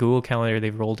Slack and Google Calendar,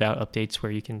 they've rolled out updates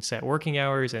where you can set working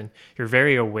hours, and you're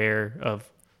very aware of,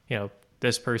 you know,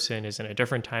 this person is in a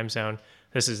different time zone.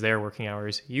 This is their working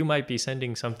hours. You might be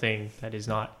sending something that is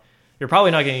not, you're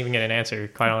probably not going to even get an answer,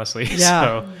 quite honestly. Yeah.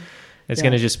 So it's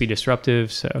going to just be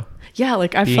disruptive. So yeah,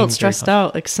 like I felt stressed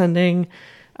out, like sending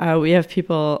we have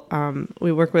people,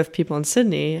 we work with people in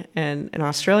Sydney and in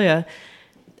Australia.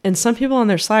 And some people on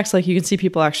their Slacks, like you can see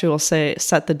people actually will say,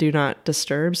 set the do not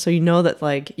disturb. So you know that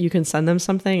like you can send them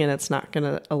something and it's not going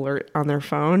to alert on their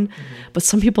phone. But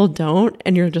some people don't.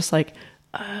 And you're just like,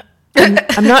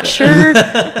 I'm not sure.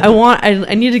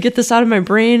 I need to get this out of my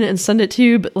brain and send it to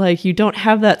you. But like, you don't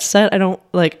have that set. I don't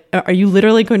like, are you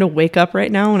literally going to wake up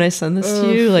right now when I send this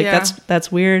to you? Like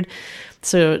that's weird.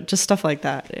 So just stuff like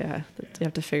that. Yeah. You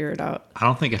have to figure it out. I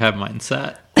don't think I have mine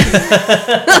set.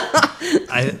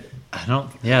 I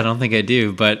don't think I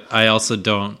do, but I also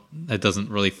don't, it doesn't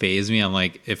really faze me. I'm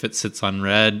like, if it sits on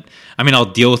red, I mean, I'll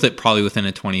deal with it probably within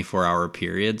a 24-hour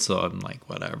period. So I'm like,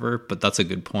 whatever, but that's a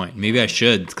good point. Maybe I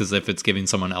should, because if it's giving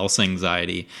someone else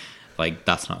anxiety, like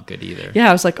that's not good either. Yeah.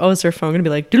 I was like, oh, is their phone going to be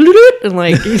like, and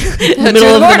like in the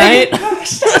middle of the night?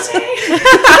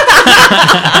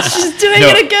 She's doing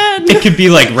it again. It could be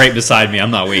like right beside me.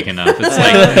 I'm not waking up. It's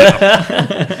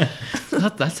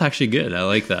like, that's actually good. I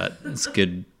like that. That's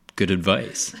good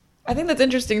advice. I think that's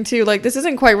interesting too. Like, this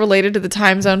isn't quite related to the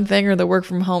time zone thing or the work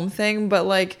from home thing, but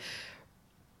like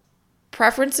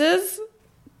preferences.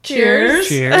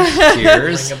 Cheers.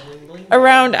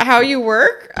 Around how you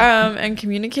work and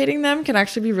communicating them can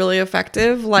actually be really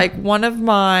effective. Like, one of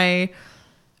my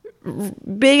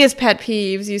biggest pet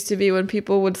peeves used to be when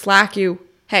people would Slack you,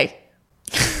 hey.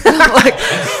 Like,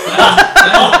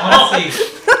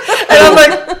 and I'm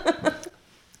like,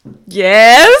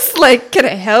 yes, like, can I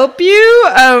help you?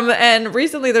 And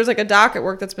recently there's like a doc at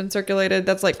work that's been circulated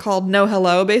that's like called No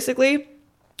Hello, basically,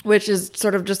 which is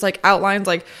sort of just like outlines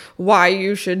like why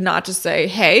you should not just say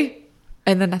hey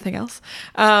and then nothing else,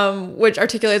 which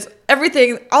articulates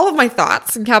everything, all of my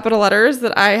thoughts in capital letters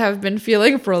that I have been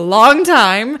feeling for a long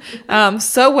time,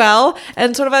 so well.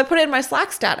 And sort of I put it in my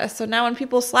Slack status. So now when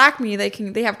people Slack me,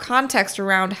 they have context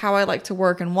around how I like to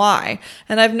work and why.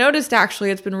 And I've noticed actually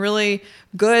it's been really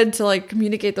good to like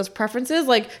communicate those preferences,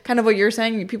 like kind of what you're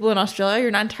saying. People in Australia,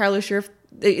 you're not entirely sure if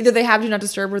either they have do not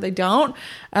disturb or they don't,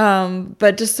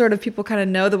 but just sort of people kind of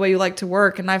know the way you like to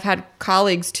work. And I've had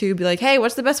colleagues too be like, hey,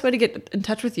 what's the best way to get in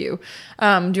touch with you? Do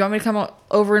you want me to come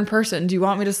over in person? Do you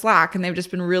want me to Slack? And they've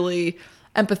just been really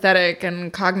empathetic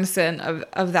and cognizant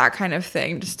of that kind of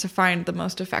thing, just to find the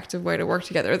most effective way to work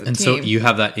together as a team. So you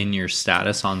have that in your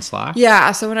status on Slack?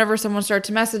 Yeah. So whenever someone starts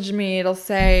to message me, it'll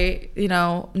say,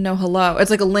 no hello. It's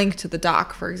like a link to the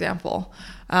doc, for example.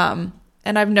 And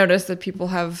I've noticed that people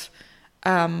have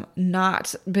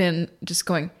not been just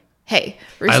going, hey,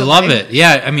 recently. I love it.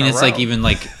 Yeah. I mean, it's like, even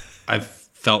like I've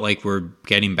felt like we're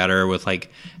getting better with like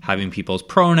having people's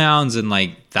pronouns, and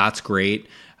like that's great.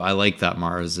 I like that,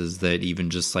 Mars, is that even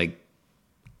just like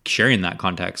sharing that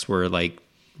context where like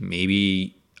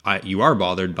maybe you are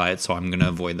bothered by it, so I'm going to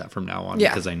avoid that from now on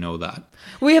because I know that.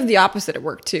 We have the opposite at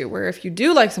work too, where if you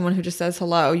do like someone who just says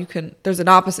hello, there's an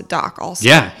opposite doc also.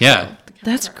 Yeah. So,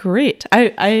 that's great.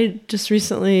 I just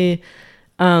recently,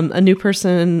 a new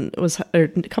person a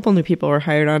couple new people were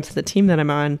hired onto the team that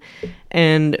I'm on,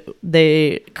 and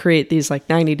they create these like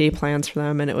 90-day plans for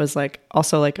them. And it was like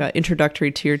also like an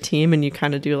introductory to your team. And you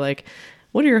kind of do like,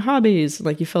 what are your hobbies?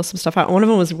 Like you fill some stuff out. One of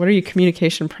them was, what are your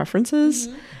communication preferences?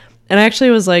 Mm-hmm. And I actually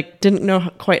was like, didn't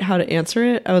know quite how to answer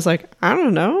it. I was like, I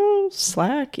don't know,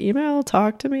 Slack, email,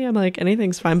 talk to me. I'm like,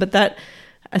 anything's fine. But that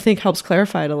I think helps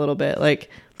clarify it a little bit. Like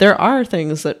there are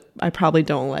things that I probably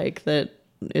don't like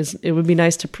it would be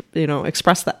nice to,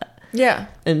 express that. Yeah.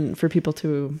 And for people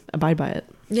to abide by it.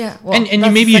 Yeah. Well,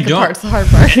 and maybe you don't. Part's the hard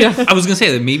part. Yeah. I was going to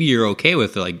say that maybe you're okay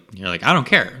with it. Like, you're like, I don't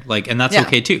care. Like, and that's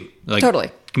okay too. Like,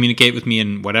 totally. Communicate with me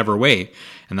in whatever way,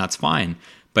 and that's fine.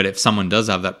 But if someone does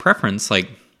have that preference, like,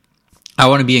 I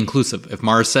want to be inclusive. If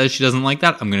Mars says she doesn't like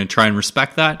that, I'm going to try and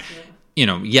respect that.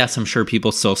 Yeah. Yes, I'm sure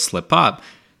people still slip up,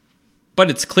 but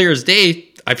it's clear as day.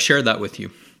 I've shared that with you.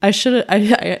 I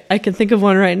can think of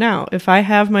one right now. If I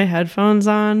have my headphones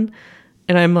on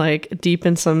and I'm like deep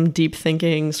in some deep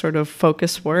thinking sort of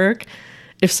focus work,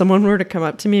 if someone were to come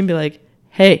up to me and be like,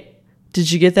 hey,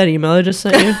 did you get that email I just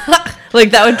sent you? Like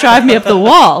that would drive me up the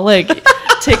wall. Like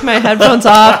take my headphones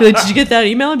off, be like, did you get that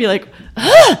email? And be like,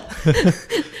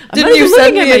 didn't you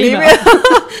send me an email?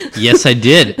 Yes, I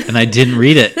did. And I didn't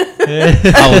read it.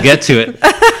 I will get to it.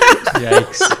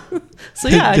 Yikes. So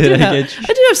yeah, I do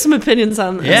have some opinions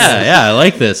on this. Yeah, I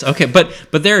like this. Okay, but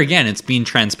there again, it's being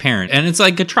transparent, and it's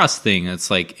like a trust thing.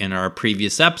 It's like in our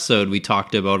previous episode, we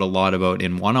talked about a lot about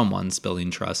in one-on-ones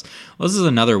building trust. Well, this is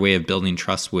another way of building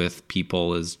trust with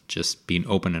people, is just being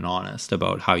open and honest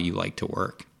about how you like to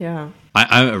work. Yeah,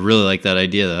 I really like that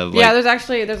idea. Of like,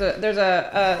 there's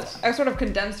a sort of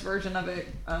condensed version of it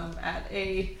at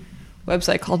a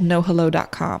website called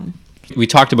nohello.com. We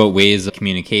talked about ways of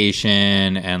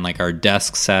communication and like our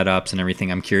desk setups and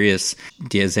everything. I'm curious,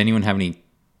 does anyone have any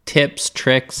tips,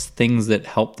 tricks, things that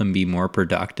help them be more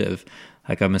productive?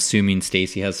 Like I'm assuming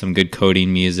Stacy has some good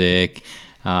coding music.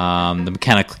 The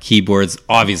mechanical keyboards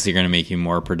obviously are going to make you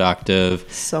more productive.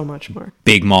 So much more.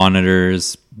 Big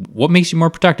monitors. What makes you more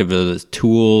productive? Are those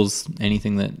tools?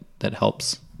 Anything that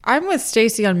helps? I'm with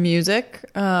Stacy on music.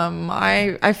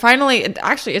 I finally,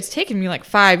 actually, it's taken me like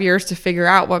 5 years to figure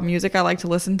out what music I like to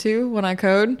listen to when I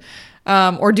code,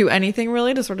 or do anything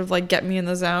really to sort of like get me in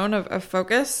the zone of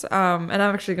focus. And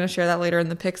I'm actually going to share that later in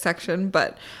the pick section,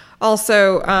 but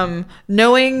also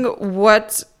knowing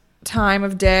what time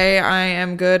of day I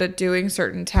am good at doing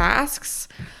certain tasks.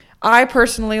 I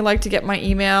personally like to get my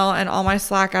email and all my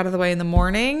Slack out of the way in the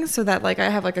morning so that like I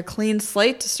have like a clean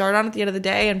slate to start on at the end of the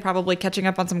day, and probably catching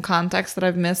up on some context that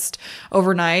I've missed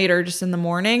overnight or just in the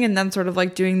morning, and then sort of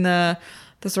like doing the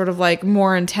sort of like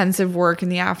more intensive work in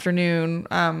the afternoon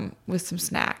with some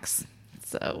snacks.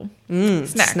 So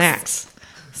snacks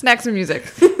and music,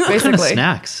 basically. What kind of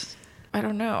snacks? I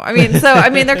don't know. I mean,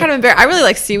 they're kind of I really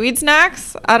like seaweed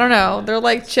snacks. I don't know. They're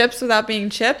like chips without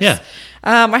being chips. Yeah.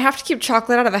 I have to keep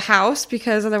chocolate out of the house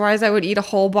because otherwise I would eat a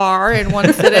whole bar in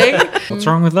one sitting. What's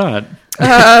wrong with that?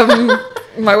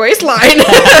 My waistline.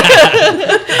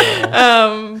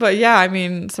 But yeah, I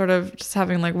mean, sort of just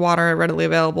having like water readily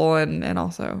available, and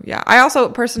also, yeah. I also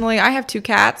personally, I have 2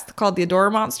 cats called the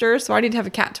Adorer Monsters, so I need to have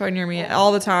a cat toy near me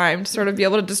all the time to sort of be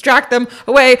able to distract them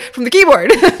away from the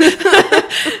keyboard,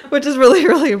 which is really,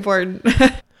 really important.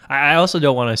 I also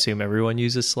don't want to assume everyone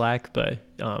uses Slack, but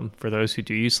for those who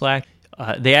do use Slack,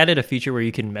 they added a feature where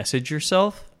you can message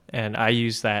yourself, and I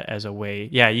use that as a way.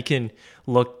 Yeah, you can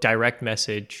direct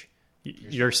message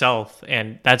yourself,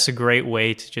 and that's a great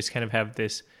way to just kind of have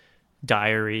this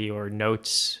diary or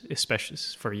notes, especially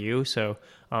for you. So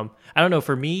I don't know,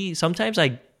 for me, sometimes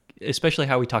especially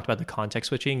how we talked about the context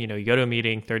switching, you go to a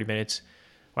meeting, 30 minutes,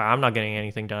 wow, I'm not getting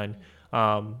anything done.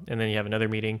 And then you have another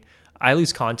meeting. I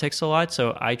lose context a lot,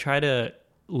 so I try to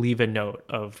leave a note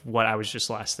of what I was just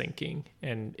last thinking,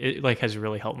 and it like has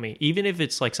really helped me. Even if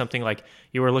it's like something like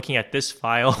you were looking at this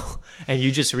file and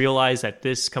you just realize that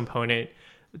this component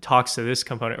talks to this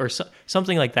component or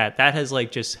something like that, that has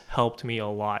like just helped me a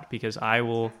lot, because I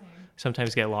will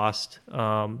sometimes get lost.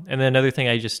 And then another thing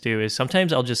I just do is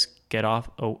sometimes I'll just get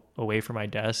away from my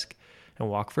desk and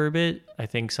walk for a bit. I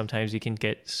think sometimes you can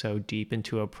get so deep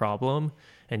into a problem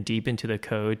and deep into the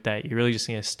code that you really just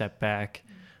need to step back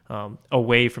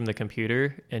away from the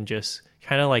computer and just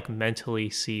kind of like mentally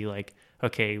see like,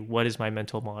 okay, what is my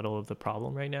mental model of the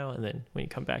problem right now? And then when you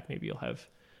come back, maybe you'll have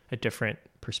a different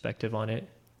perspective on it.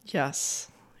 Yes.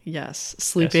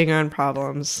 Sleeping on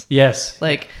problems. Yes.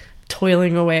 Like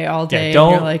toiling away all day.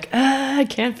 And you're like, I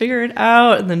can't figure it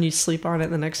out. And then you sleep on it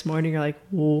the next morning. You're like,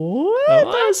 what?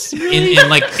 That's really...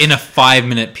 in a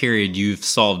 5-minute period, you've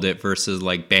solved it versus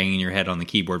like banging your head on the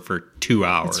keyboard for 2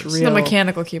 hours. It's the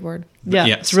mechanical keyboard. Yeah,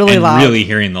 yes, it's really loud. Really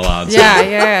hearing the loud.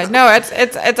 Yeah. No,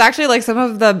 it's actually like some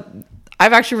of the.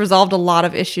 I've actually resolved a lot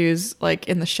of issues like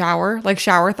in the shower, like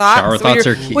shower thoughts. Shower thoughts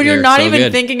are when you're not so even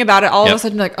good. thinking about it, all of a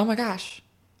sudden you're like, oh my gosh,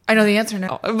 I know the answer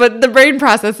now. But the brain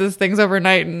processes things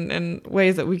overnight in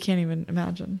ways that we can't even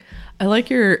imagine. I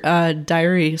like your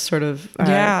diary sort of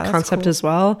concept cool. as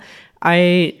well.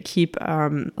 I keep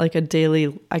like a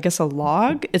daily, I guess, a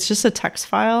log. It's just a text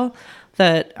file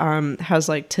that has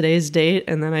like today's date,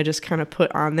 and then I just kind of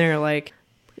put on there like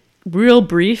real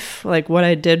brief, like what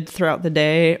I did throughout the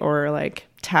day or like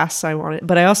tasks I wanted.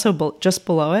 But I also just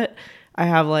below it, I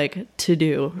have like to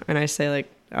do, and I say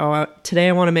like, oh, today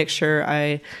I want to make sure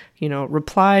I,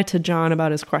 reply to John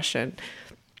about his question.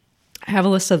 I have a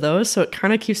list of those, so it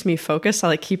kind of keeps me focused. I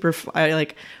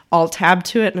like I'll tab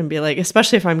to it and be like,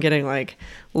 especially if I'm getting like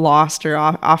lost or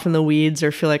off in the weeds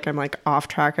or feel like I'm like off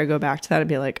track, I go back to that and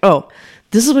be like, oh,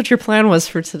 this is what your plan was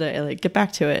for today. Like get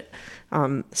back to it.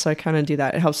 So I kind of do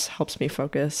that. It helps me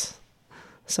focus.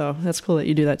 So that's cool that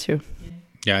you do that too.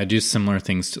 Yeah, I do similar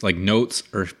things. Like notes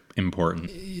are important.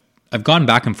 I've gone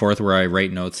back and forth where I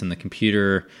write notes in the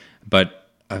computer, but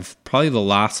I've probably the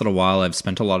last little while I've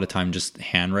spent a lot of time just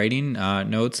handwriting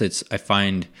notes. I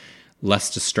find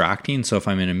less distracting. So if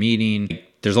I'm in a meeting,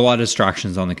 there's a lot of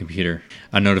distractions on the computer.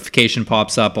 A notification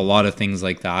pops up. A lot of things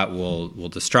like that will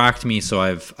distract me. So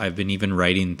I've been even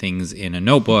writing things in a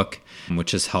notebook,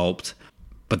 which has helped.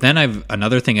 But then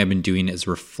another thing I've been doing is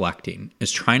reflecting,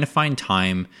 is trying to find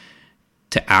time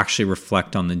to actually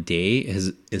reflect on the day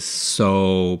is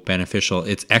so beneficial.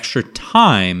 It's extra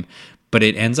time, but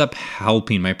it ends up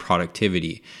helping my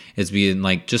productivity. It's being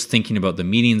like just thinking about the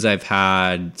meetings I've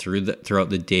had throughout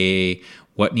the day,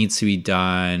 what needs to be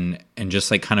done, and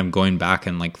just like kind of going back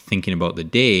and like thinking about the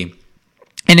day.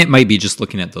 And it might be just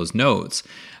looking at those notes.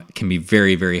 It can be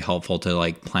very, very helpful to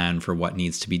like plan for what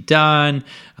needs to be done.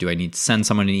 Do I need to send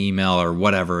someone an email or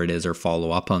whatever it is, or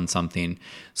follow up on something?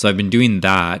 So I've been doing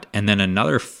that. And then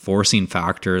another forcing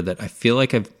factor that I feel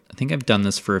like I think I've done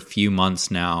this for a few months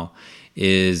now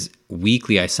is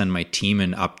weekly I send my team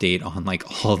an update on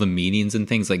like all the meetings and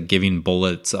things, like giving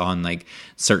bullets on like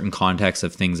certain contexts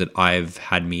of things that I've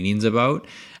had meetings about.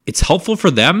 It's helpful for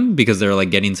them because they're like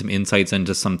getting some insights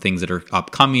into some things that are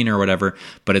upcoming or whatever,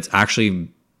 but it's actually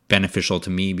beneficial to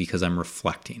me because I'm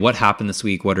reflecting what happened this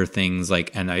week, what are things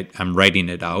like, and I'm writing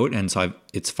it out. And so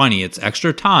it's funny, it's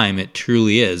extra time, it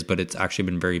truly is, but it's actually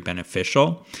been very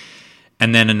beneficial.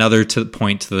 And then another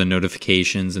point to the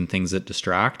notifications and things that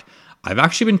distract, I've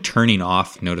actually been turning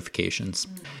off notifications,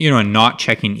 and not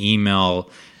checking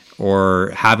email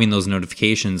or having those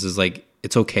notifications is like,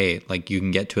 it's okay. Like you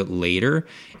can get to it later,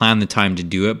 plan the time to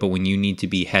do it. But when you need to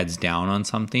be heads down on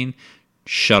something,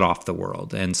 shut off the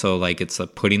world. And so like, it's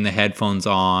like putting the headphones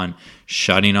on,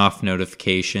 shutting off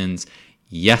notifications.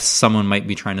 Yes, someone might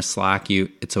be trying to Slack you.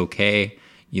 It's okay.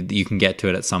 You can get to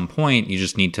it at some point. You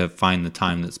just need to find the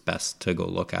time that's best to go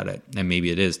look at it. And maybe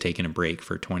it is taking a break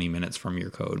for 20 minutes from your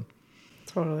code.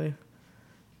 Totally.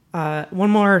 One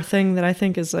more thing that I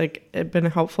think is like been a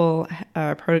helpful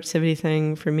productivity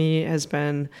thing for me has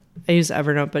been, I use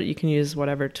Evernote, but you can use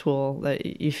whatever tool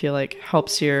that you feel like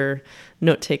helps your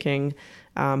note taking.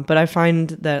 But I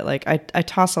find that like I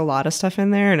toss a lot of stuff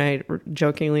in there, and I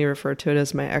jokingly refer to it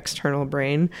as my external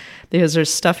brain, because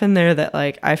there's stuff in there that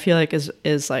like I feel like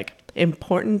is like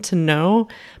important to know,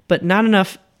 but not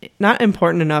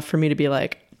important enough for me to be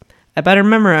like, I better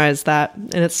memorize that.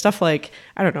 And it's stuff like,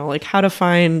 I don't know, like how to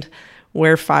find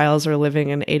where files are living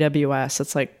in AWS.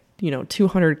 It's like,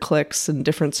 200 clicks and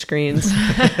different screens.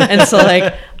 And so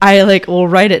like, I like will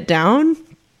write it down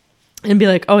and be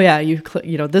like, oh yeah, you click,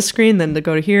 this screen, then to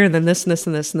go to here, and then this and this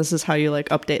and this, and this is how you like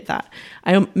update that.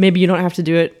 Maybe you don't have to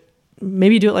do it.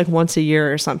 Maybe do it like once a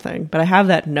year or something, but I have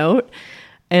that note,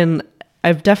 and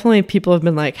people have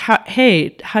been like,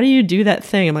 hey, how do you do that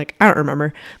thing? I'm like, I don't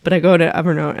remember, but I go to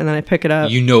Evernote and then I pick it up.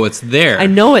 It's there. I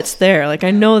know it's there. Like, I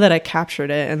know that I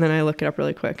captured it, and then I look it up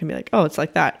really quick and be like, oh, it's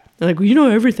like that. They're like, well, you know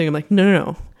everything. I'm like,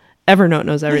 no. Evernote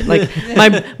knows everything.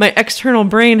 Like my external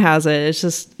brain has it. It's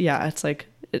just, it's like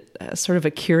sort of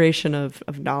a curation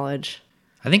of knowledge.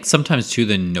 I think sometimes too,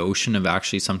 the notion of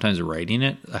actually sometimes writing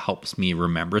it helps me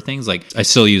remember things. Like I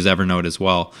still use Evernote as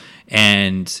well.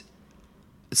 And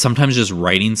sometimes just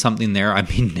writing something there, I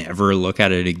may never look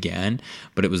at it again,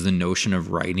 but it was the notion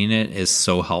of writing it is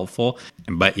so helpful.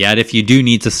 But yet, if you do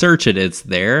need to search it, it's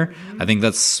there. Mm-hmm. I think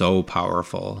that's so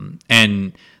powerful.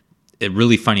 And it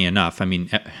really funny enough, I mean,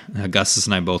 Augustus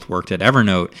and I both worked at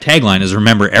Evernote. Tagline is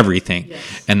remember everything.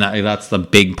 Yes. And that's the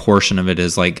big portion of it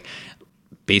is like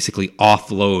basically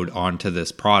offload onto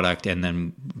this product, and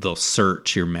then they'll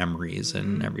search your memories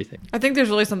and everything. I think there's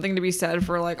really something to be said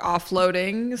for like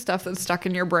offloading stuff that's stuck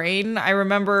in your brain. I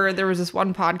remember there was this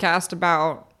one podcast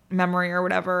about memory or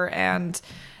whatever, and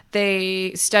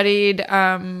they studied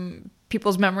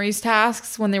people's memories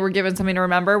tasks when they were given something to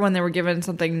remember, when they were given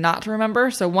something not to remember.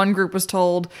 So one group was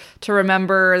told to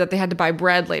remember that they had to buy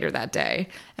bread later that day,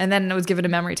 and then it was given a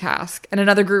memory task. And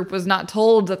another group was not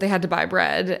told that they had to buy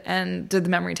bread and did the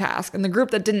memory task. And the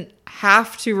group that didn't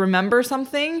have to remember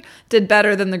something did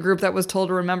better than the group that was told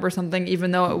to remember something,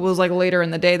 even though it was like later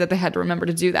in the day that they had to remember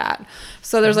to do that.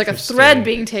 So there's like a thread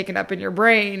being taken up in your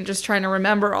brain just trying to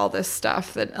remember all this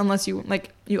stuff that unless you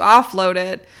offload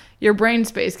it, your brain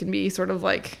space can be sort of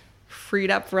like freed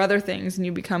up for other things, and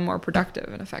you become more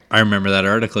productive and effective. I remember that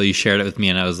article. You shared it with me,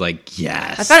 and I was like,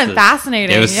 yes. I found it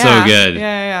fascinating. It was so good.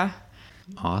 Yeah.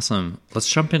 Awesome. Let's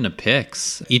jump into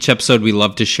picks. Each episode, we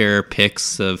love to share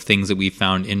picks of things that we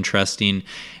found interesting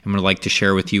and would like to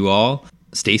share with you all.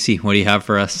 Stacy, what do you have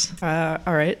for us? All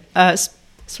right.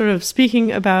 Sort of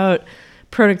speaking about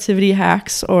productivity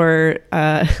hacks or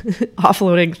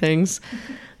offloading things,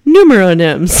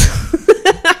 numeronyms.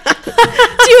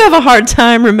 Do you have a hard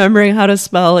time remembering how to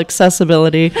spell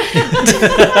accessibility?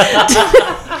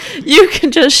 You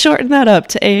can just shorten that up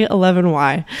to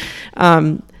A11Y.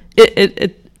 And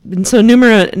so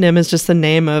numeronym is just the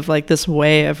name of like this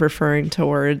way of referring to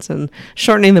words and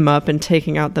shortening them up and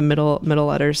taking out the middle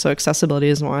letters. So accessibility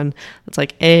is one. It's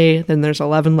like A, then there's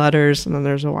 11 letters, and then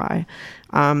there's a Y.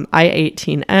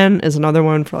 I-18N is another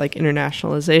one for like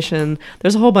internationalization.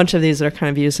 There's a whole bunch of these that are kind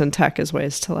of used in tech as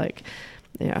ways to like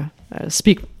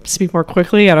speak more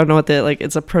quickly. I don't know what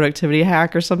it's a productivity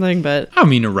hack or something, but I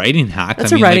mean, a writing hack.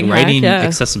 That's a writing hack, writing yeah.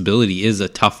 accessibility is a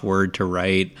tough word to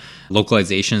write.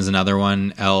 Localization is another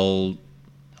one. L10N.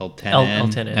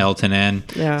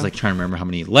 Yeah. I was like trying to remember how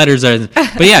many letters are.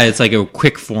 But yeah, it's like a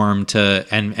quick form to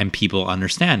and people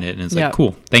understand it, and it's like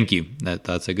cool. Thank you.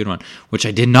 That's a good one. Which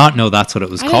I did not know that's what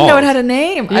it was I called. didn't know it had a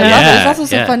name. I love it. It's also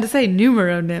so fun to say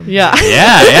numeronyms. Yeah.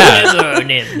 Yeah.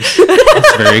 Numeronyms.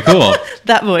 That's very cool.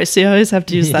 That voice. You always have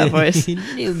to use that voice.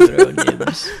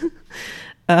 Numeronyms.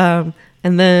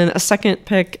 And then a second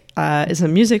pick is a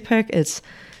music pick. It's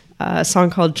a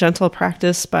song called Gentle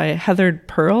Practice by Heathered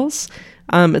Pearls.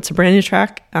 It's a brand new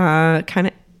track, kind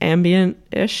of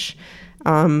ambient-ish.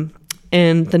 And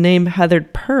the name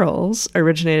Heathered Pearls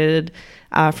originated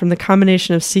from the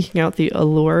combination of seeking out the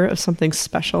allure of something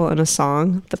special in a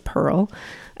song, the pearl,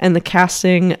 and the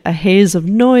casting a haze of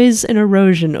noise and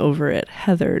erosion over it,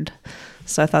 heathered.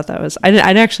 So I thought that was... I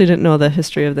actually didn't know the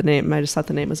history of the name. I just thought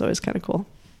the name was always kind of cool.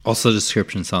 Also, the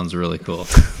description sounds really cool.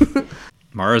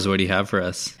 Mars, what do you have for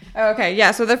us? Okay,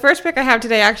 yeah. So the first pick I have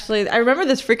today, actually, I remember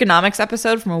this Freakonomics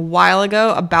episode from a while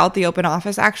ago about the open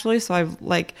office, actually. So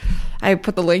I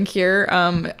put the link here.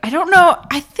 I don't know.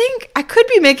 I think I could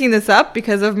be making this up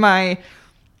because of my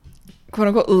quote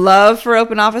unquote love for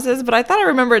open offices, but I thought I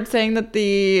remembered saying that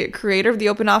the creator of the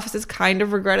open offices kind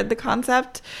of regretted the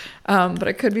concept. But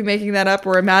I could be making that up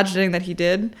or imagining that he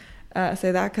did.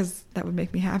 Say that because that would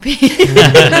make me happy.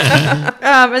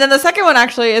 And then the second one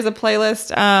actually is a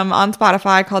playlist on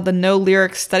Spotify called the No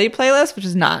Lyrics Study Playlist, which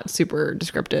is not super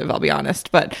descriptive, I'll be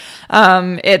honest, but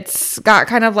it's got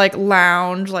kind of like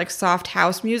lounge, like soft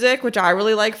house music, which I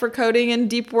really like for coding and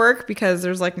deep work because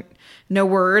there's like no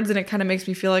words and it kind of makes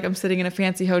me feel like I'm sitting in a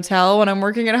fancy hotel when I'm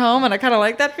working at home, and I kind of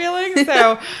like that feeling.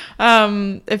 So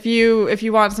if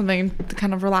you want something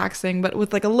kind of relaxing but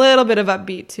with like a little bit of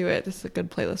upbeat to it, this is a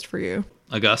good playlist for you.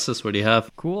 Augustus, what do you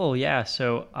have? Cool. Yeah.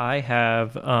 So I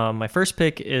have my first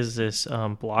pick is this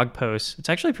blog post. It's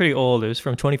actually pretty old. It was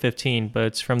from 2015, but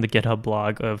it's from the GitHub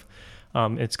blog of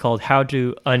it's called How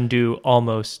to Undo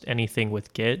Almost Anything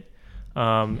with Git.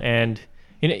 And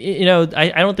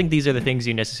I don't think these are the things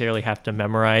you necessarily have to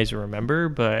memorize or remember,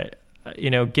 but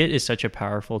Git is such a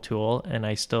powerful tool, and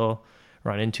I still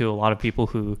run into a lot of people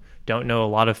who don't know a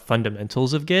lot of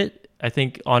fundamentals of Git. I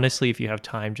think honestly, if you have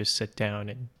time, just sit down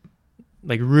and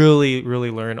like really,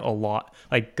 really learn a lot.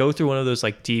 Like go through one of those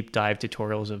like deep dive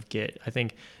tutorials of Git. I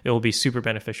think it will be super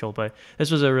beneficial. But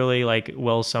this was a really like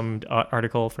well summed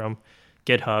article from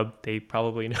GitHub. They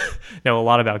probably know a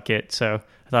lot about Git, so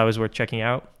I thought it was worth checking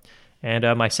out. And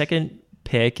my second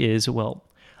pick is,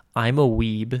 I'm a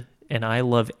weeb and I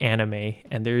love anime.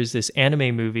 And there's this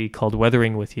anime movie called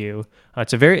Weathering with You.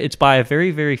 It's by a very,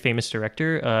 very famous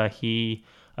director. He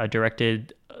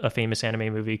directed a famous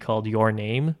anime movie called Your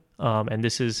Name. And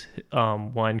this is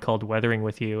one called Weathering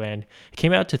with You. And it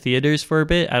came out to theaters for a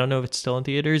bit. I don't know if it's still in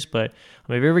theaters, but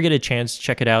if you ever get a chance,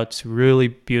 check it out. It's really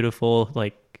beautiful.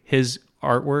 Like his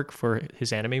artwork for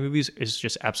his anime movies is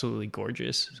just absolutely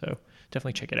gorgeous. So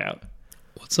definitely check it out.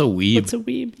 What's a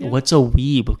weeb? Yeah. What's a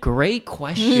weeb? Great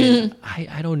question.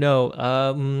 I don't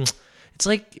know. It's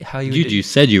like how you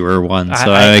said you were one,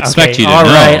 so I expect you to all know.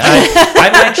 Right.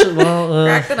 I'm actually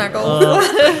Crack the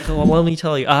knuckles. Well, let me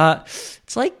tell you.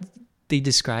 It's like they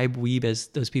describe weeb as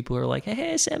those people who are like,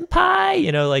 "Hey,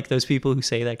 senpai," like those people who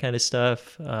say that kind of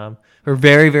stuff. Are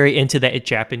very, very into that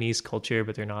Japanese culture,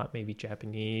 but they're not maybe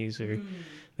Japanese, or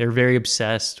they're very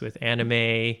obsessed with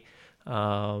anime.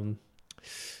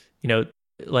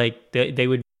 Like they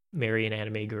would marry an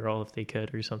anime girl if they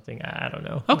could or something. I don't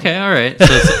know. Okay, all right. So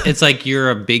it's like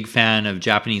you're a big fan of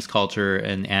Japanese culture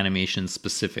and animation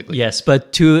specifically. Yes,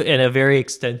 but in a very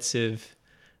extensive,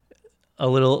 a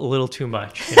little too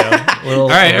much. All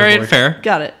right, fair.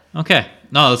 Got it. Okay.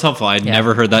 No, that's helpful. I'd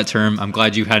never heard that term. I'm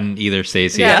glad you hadn't either,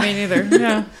 Stacey. Yeah, me neither.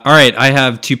 Yeah. All right, I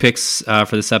have two picks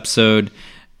for this episode.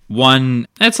 One,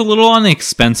 that's a little on the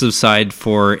expensive side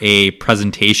for a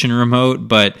presentation remote,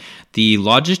 but the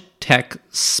Logitech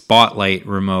Spotlight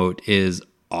remote is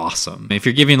awesome. If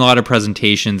you're giving a lot of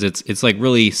presentations, it's like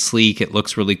really sleek, it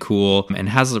looks really cool, and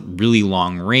has a really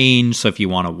long range. So if you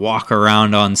want to walk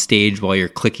around on stage while you're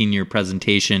clicking your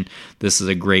presentation, this is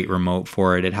a great remote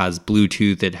for it. It has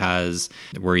Bluetooth, it has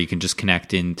where you can just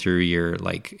connect in through your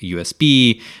like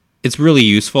USB. It's really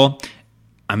useful.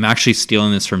 I'm actually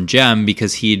stealing this from Jem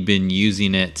because he'd been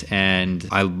using it, and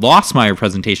I lost my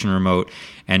presentation remote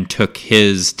and took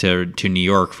his to New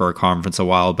York for a conference a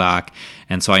while back.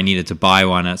 And so I needed to buy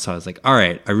one. So I was like, all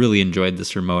right, I really enjoyed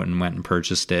this remote and went and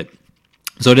purchased it.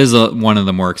 So it is one of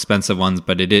the more expensive ones,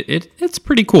 but it's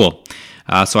pretty cool.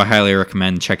 So I highly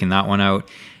recommend checking that one out.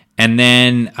 And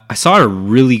then I saw a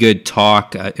really good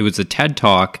talk. It was a TED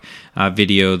Talk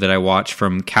video that I watched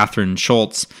from Catherine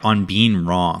Schultz on being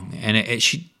wrong. And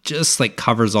she just like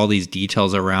covers all these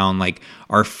details around like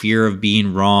our fear of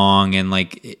being wrong. And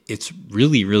like, it's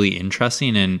really, really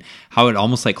interesting and how it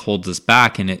almost like holds us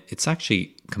back. And it's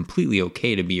actually completely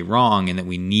okay to be wrong and that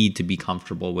we need to be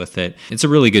comfortable with it. It's a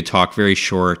really good talk, very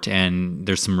short, and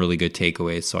there's some really good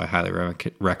takeaways. So I highly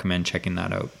recommend checking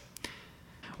that out.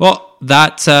 Well,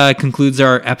 that concludes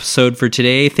our episode for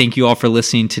today. Thank you all for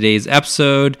listening to today's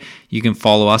episode. You can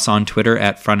follow us on Twitter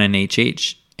at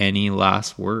FrontEndHH. Any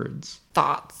last words?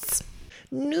 Thoughts?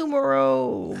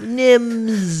 Numero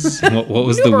nims. What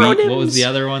was the weeb? What was the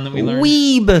other one that we learned?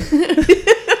 Weeb.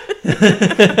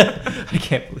 I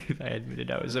can't believe I admitted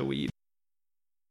I was a weeb.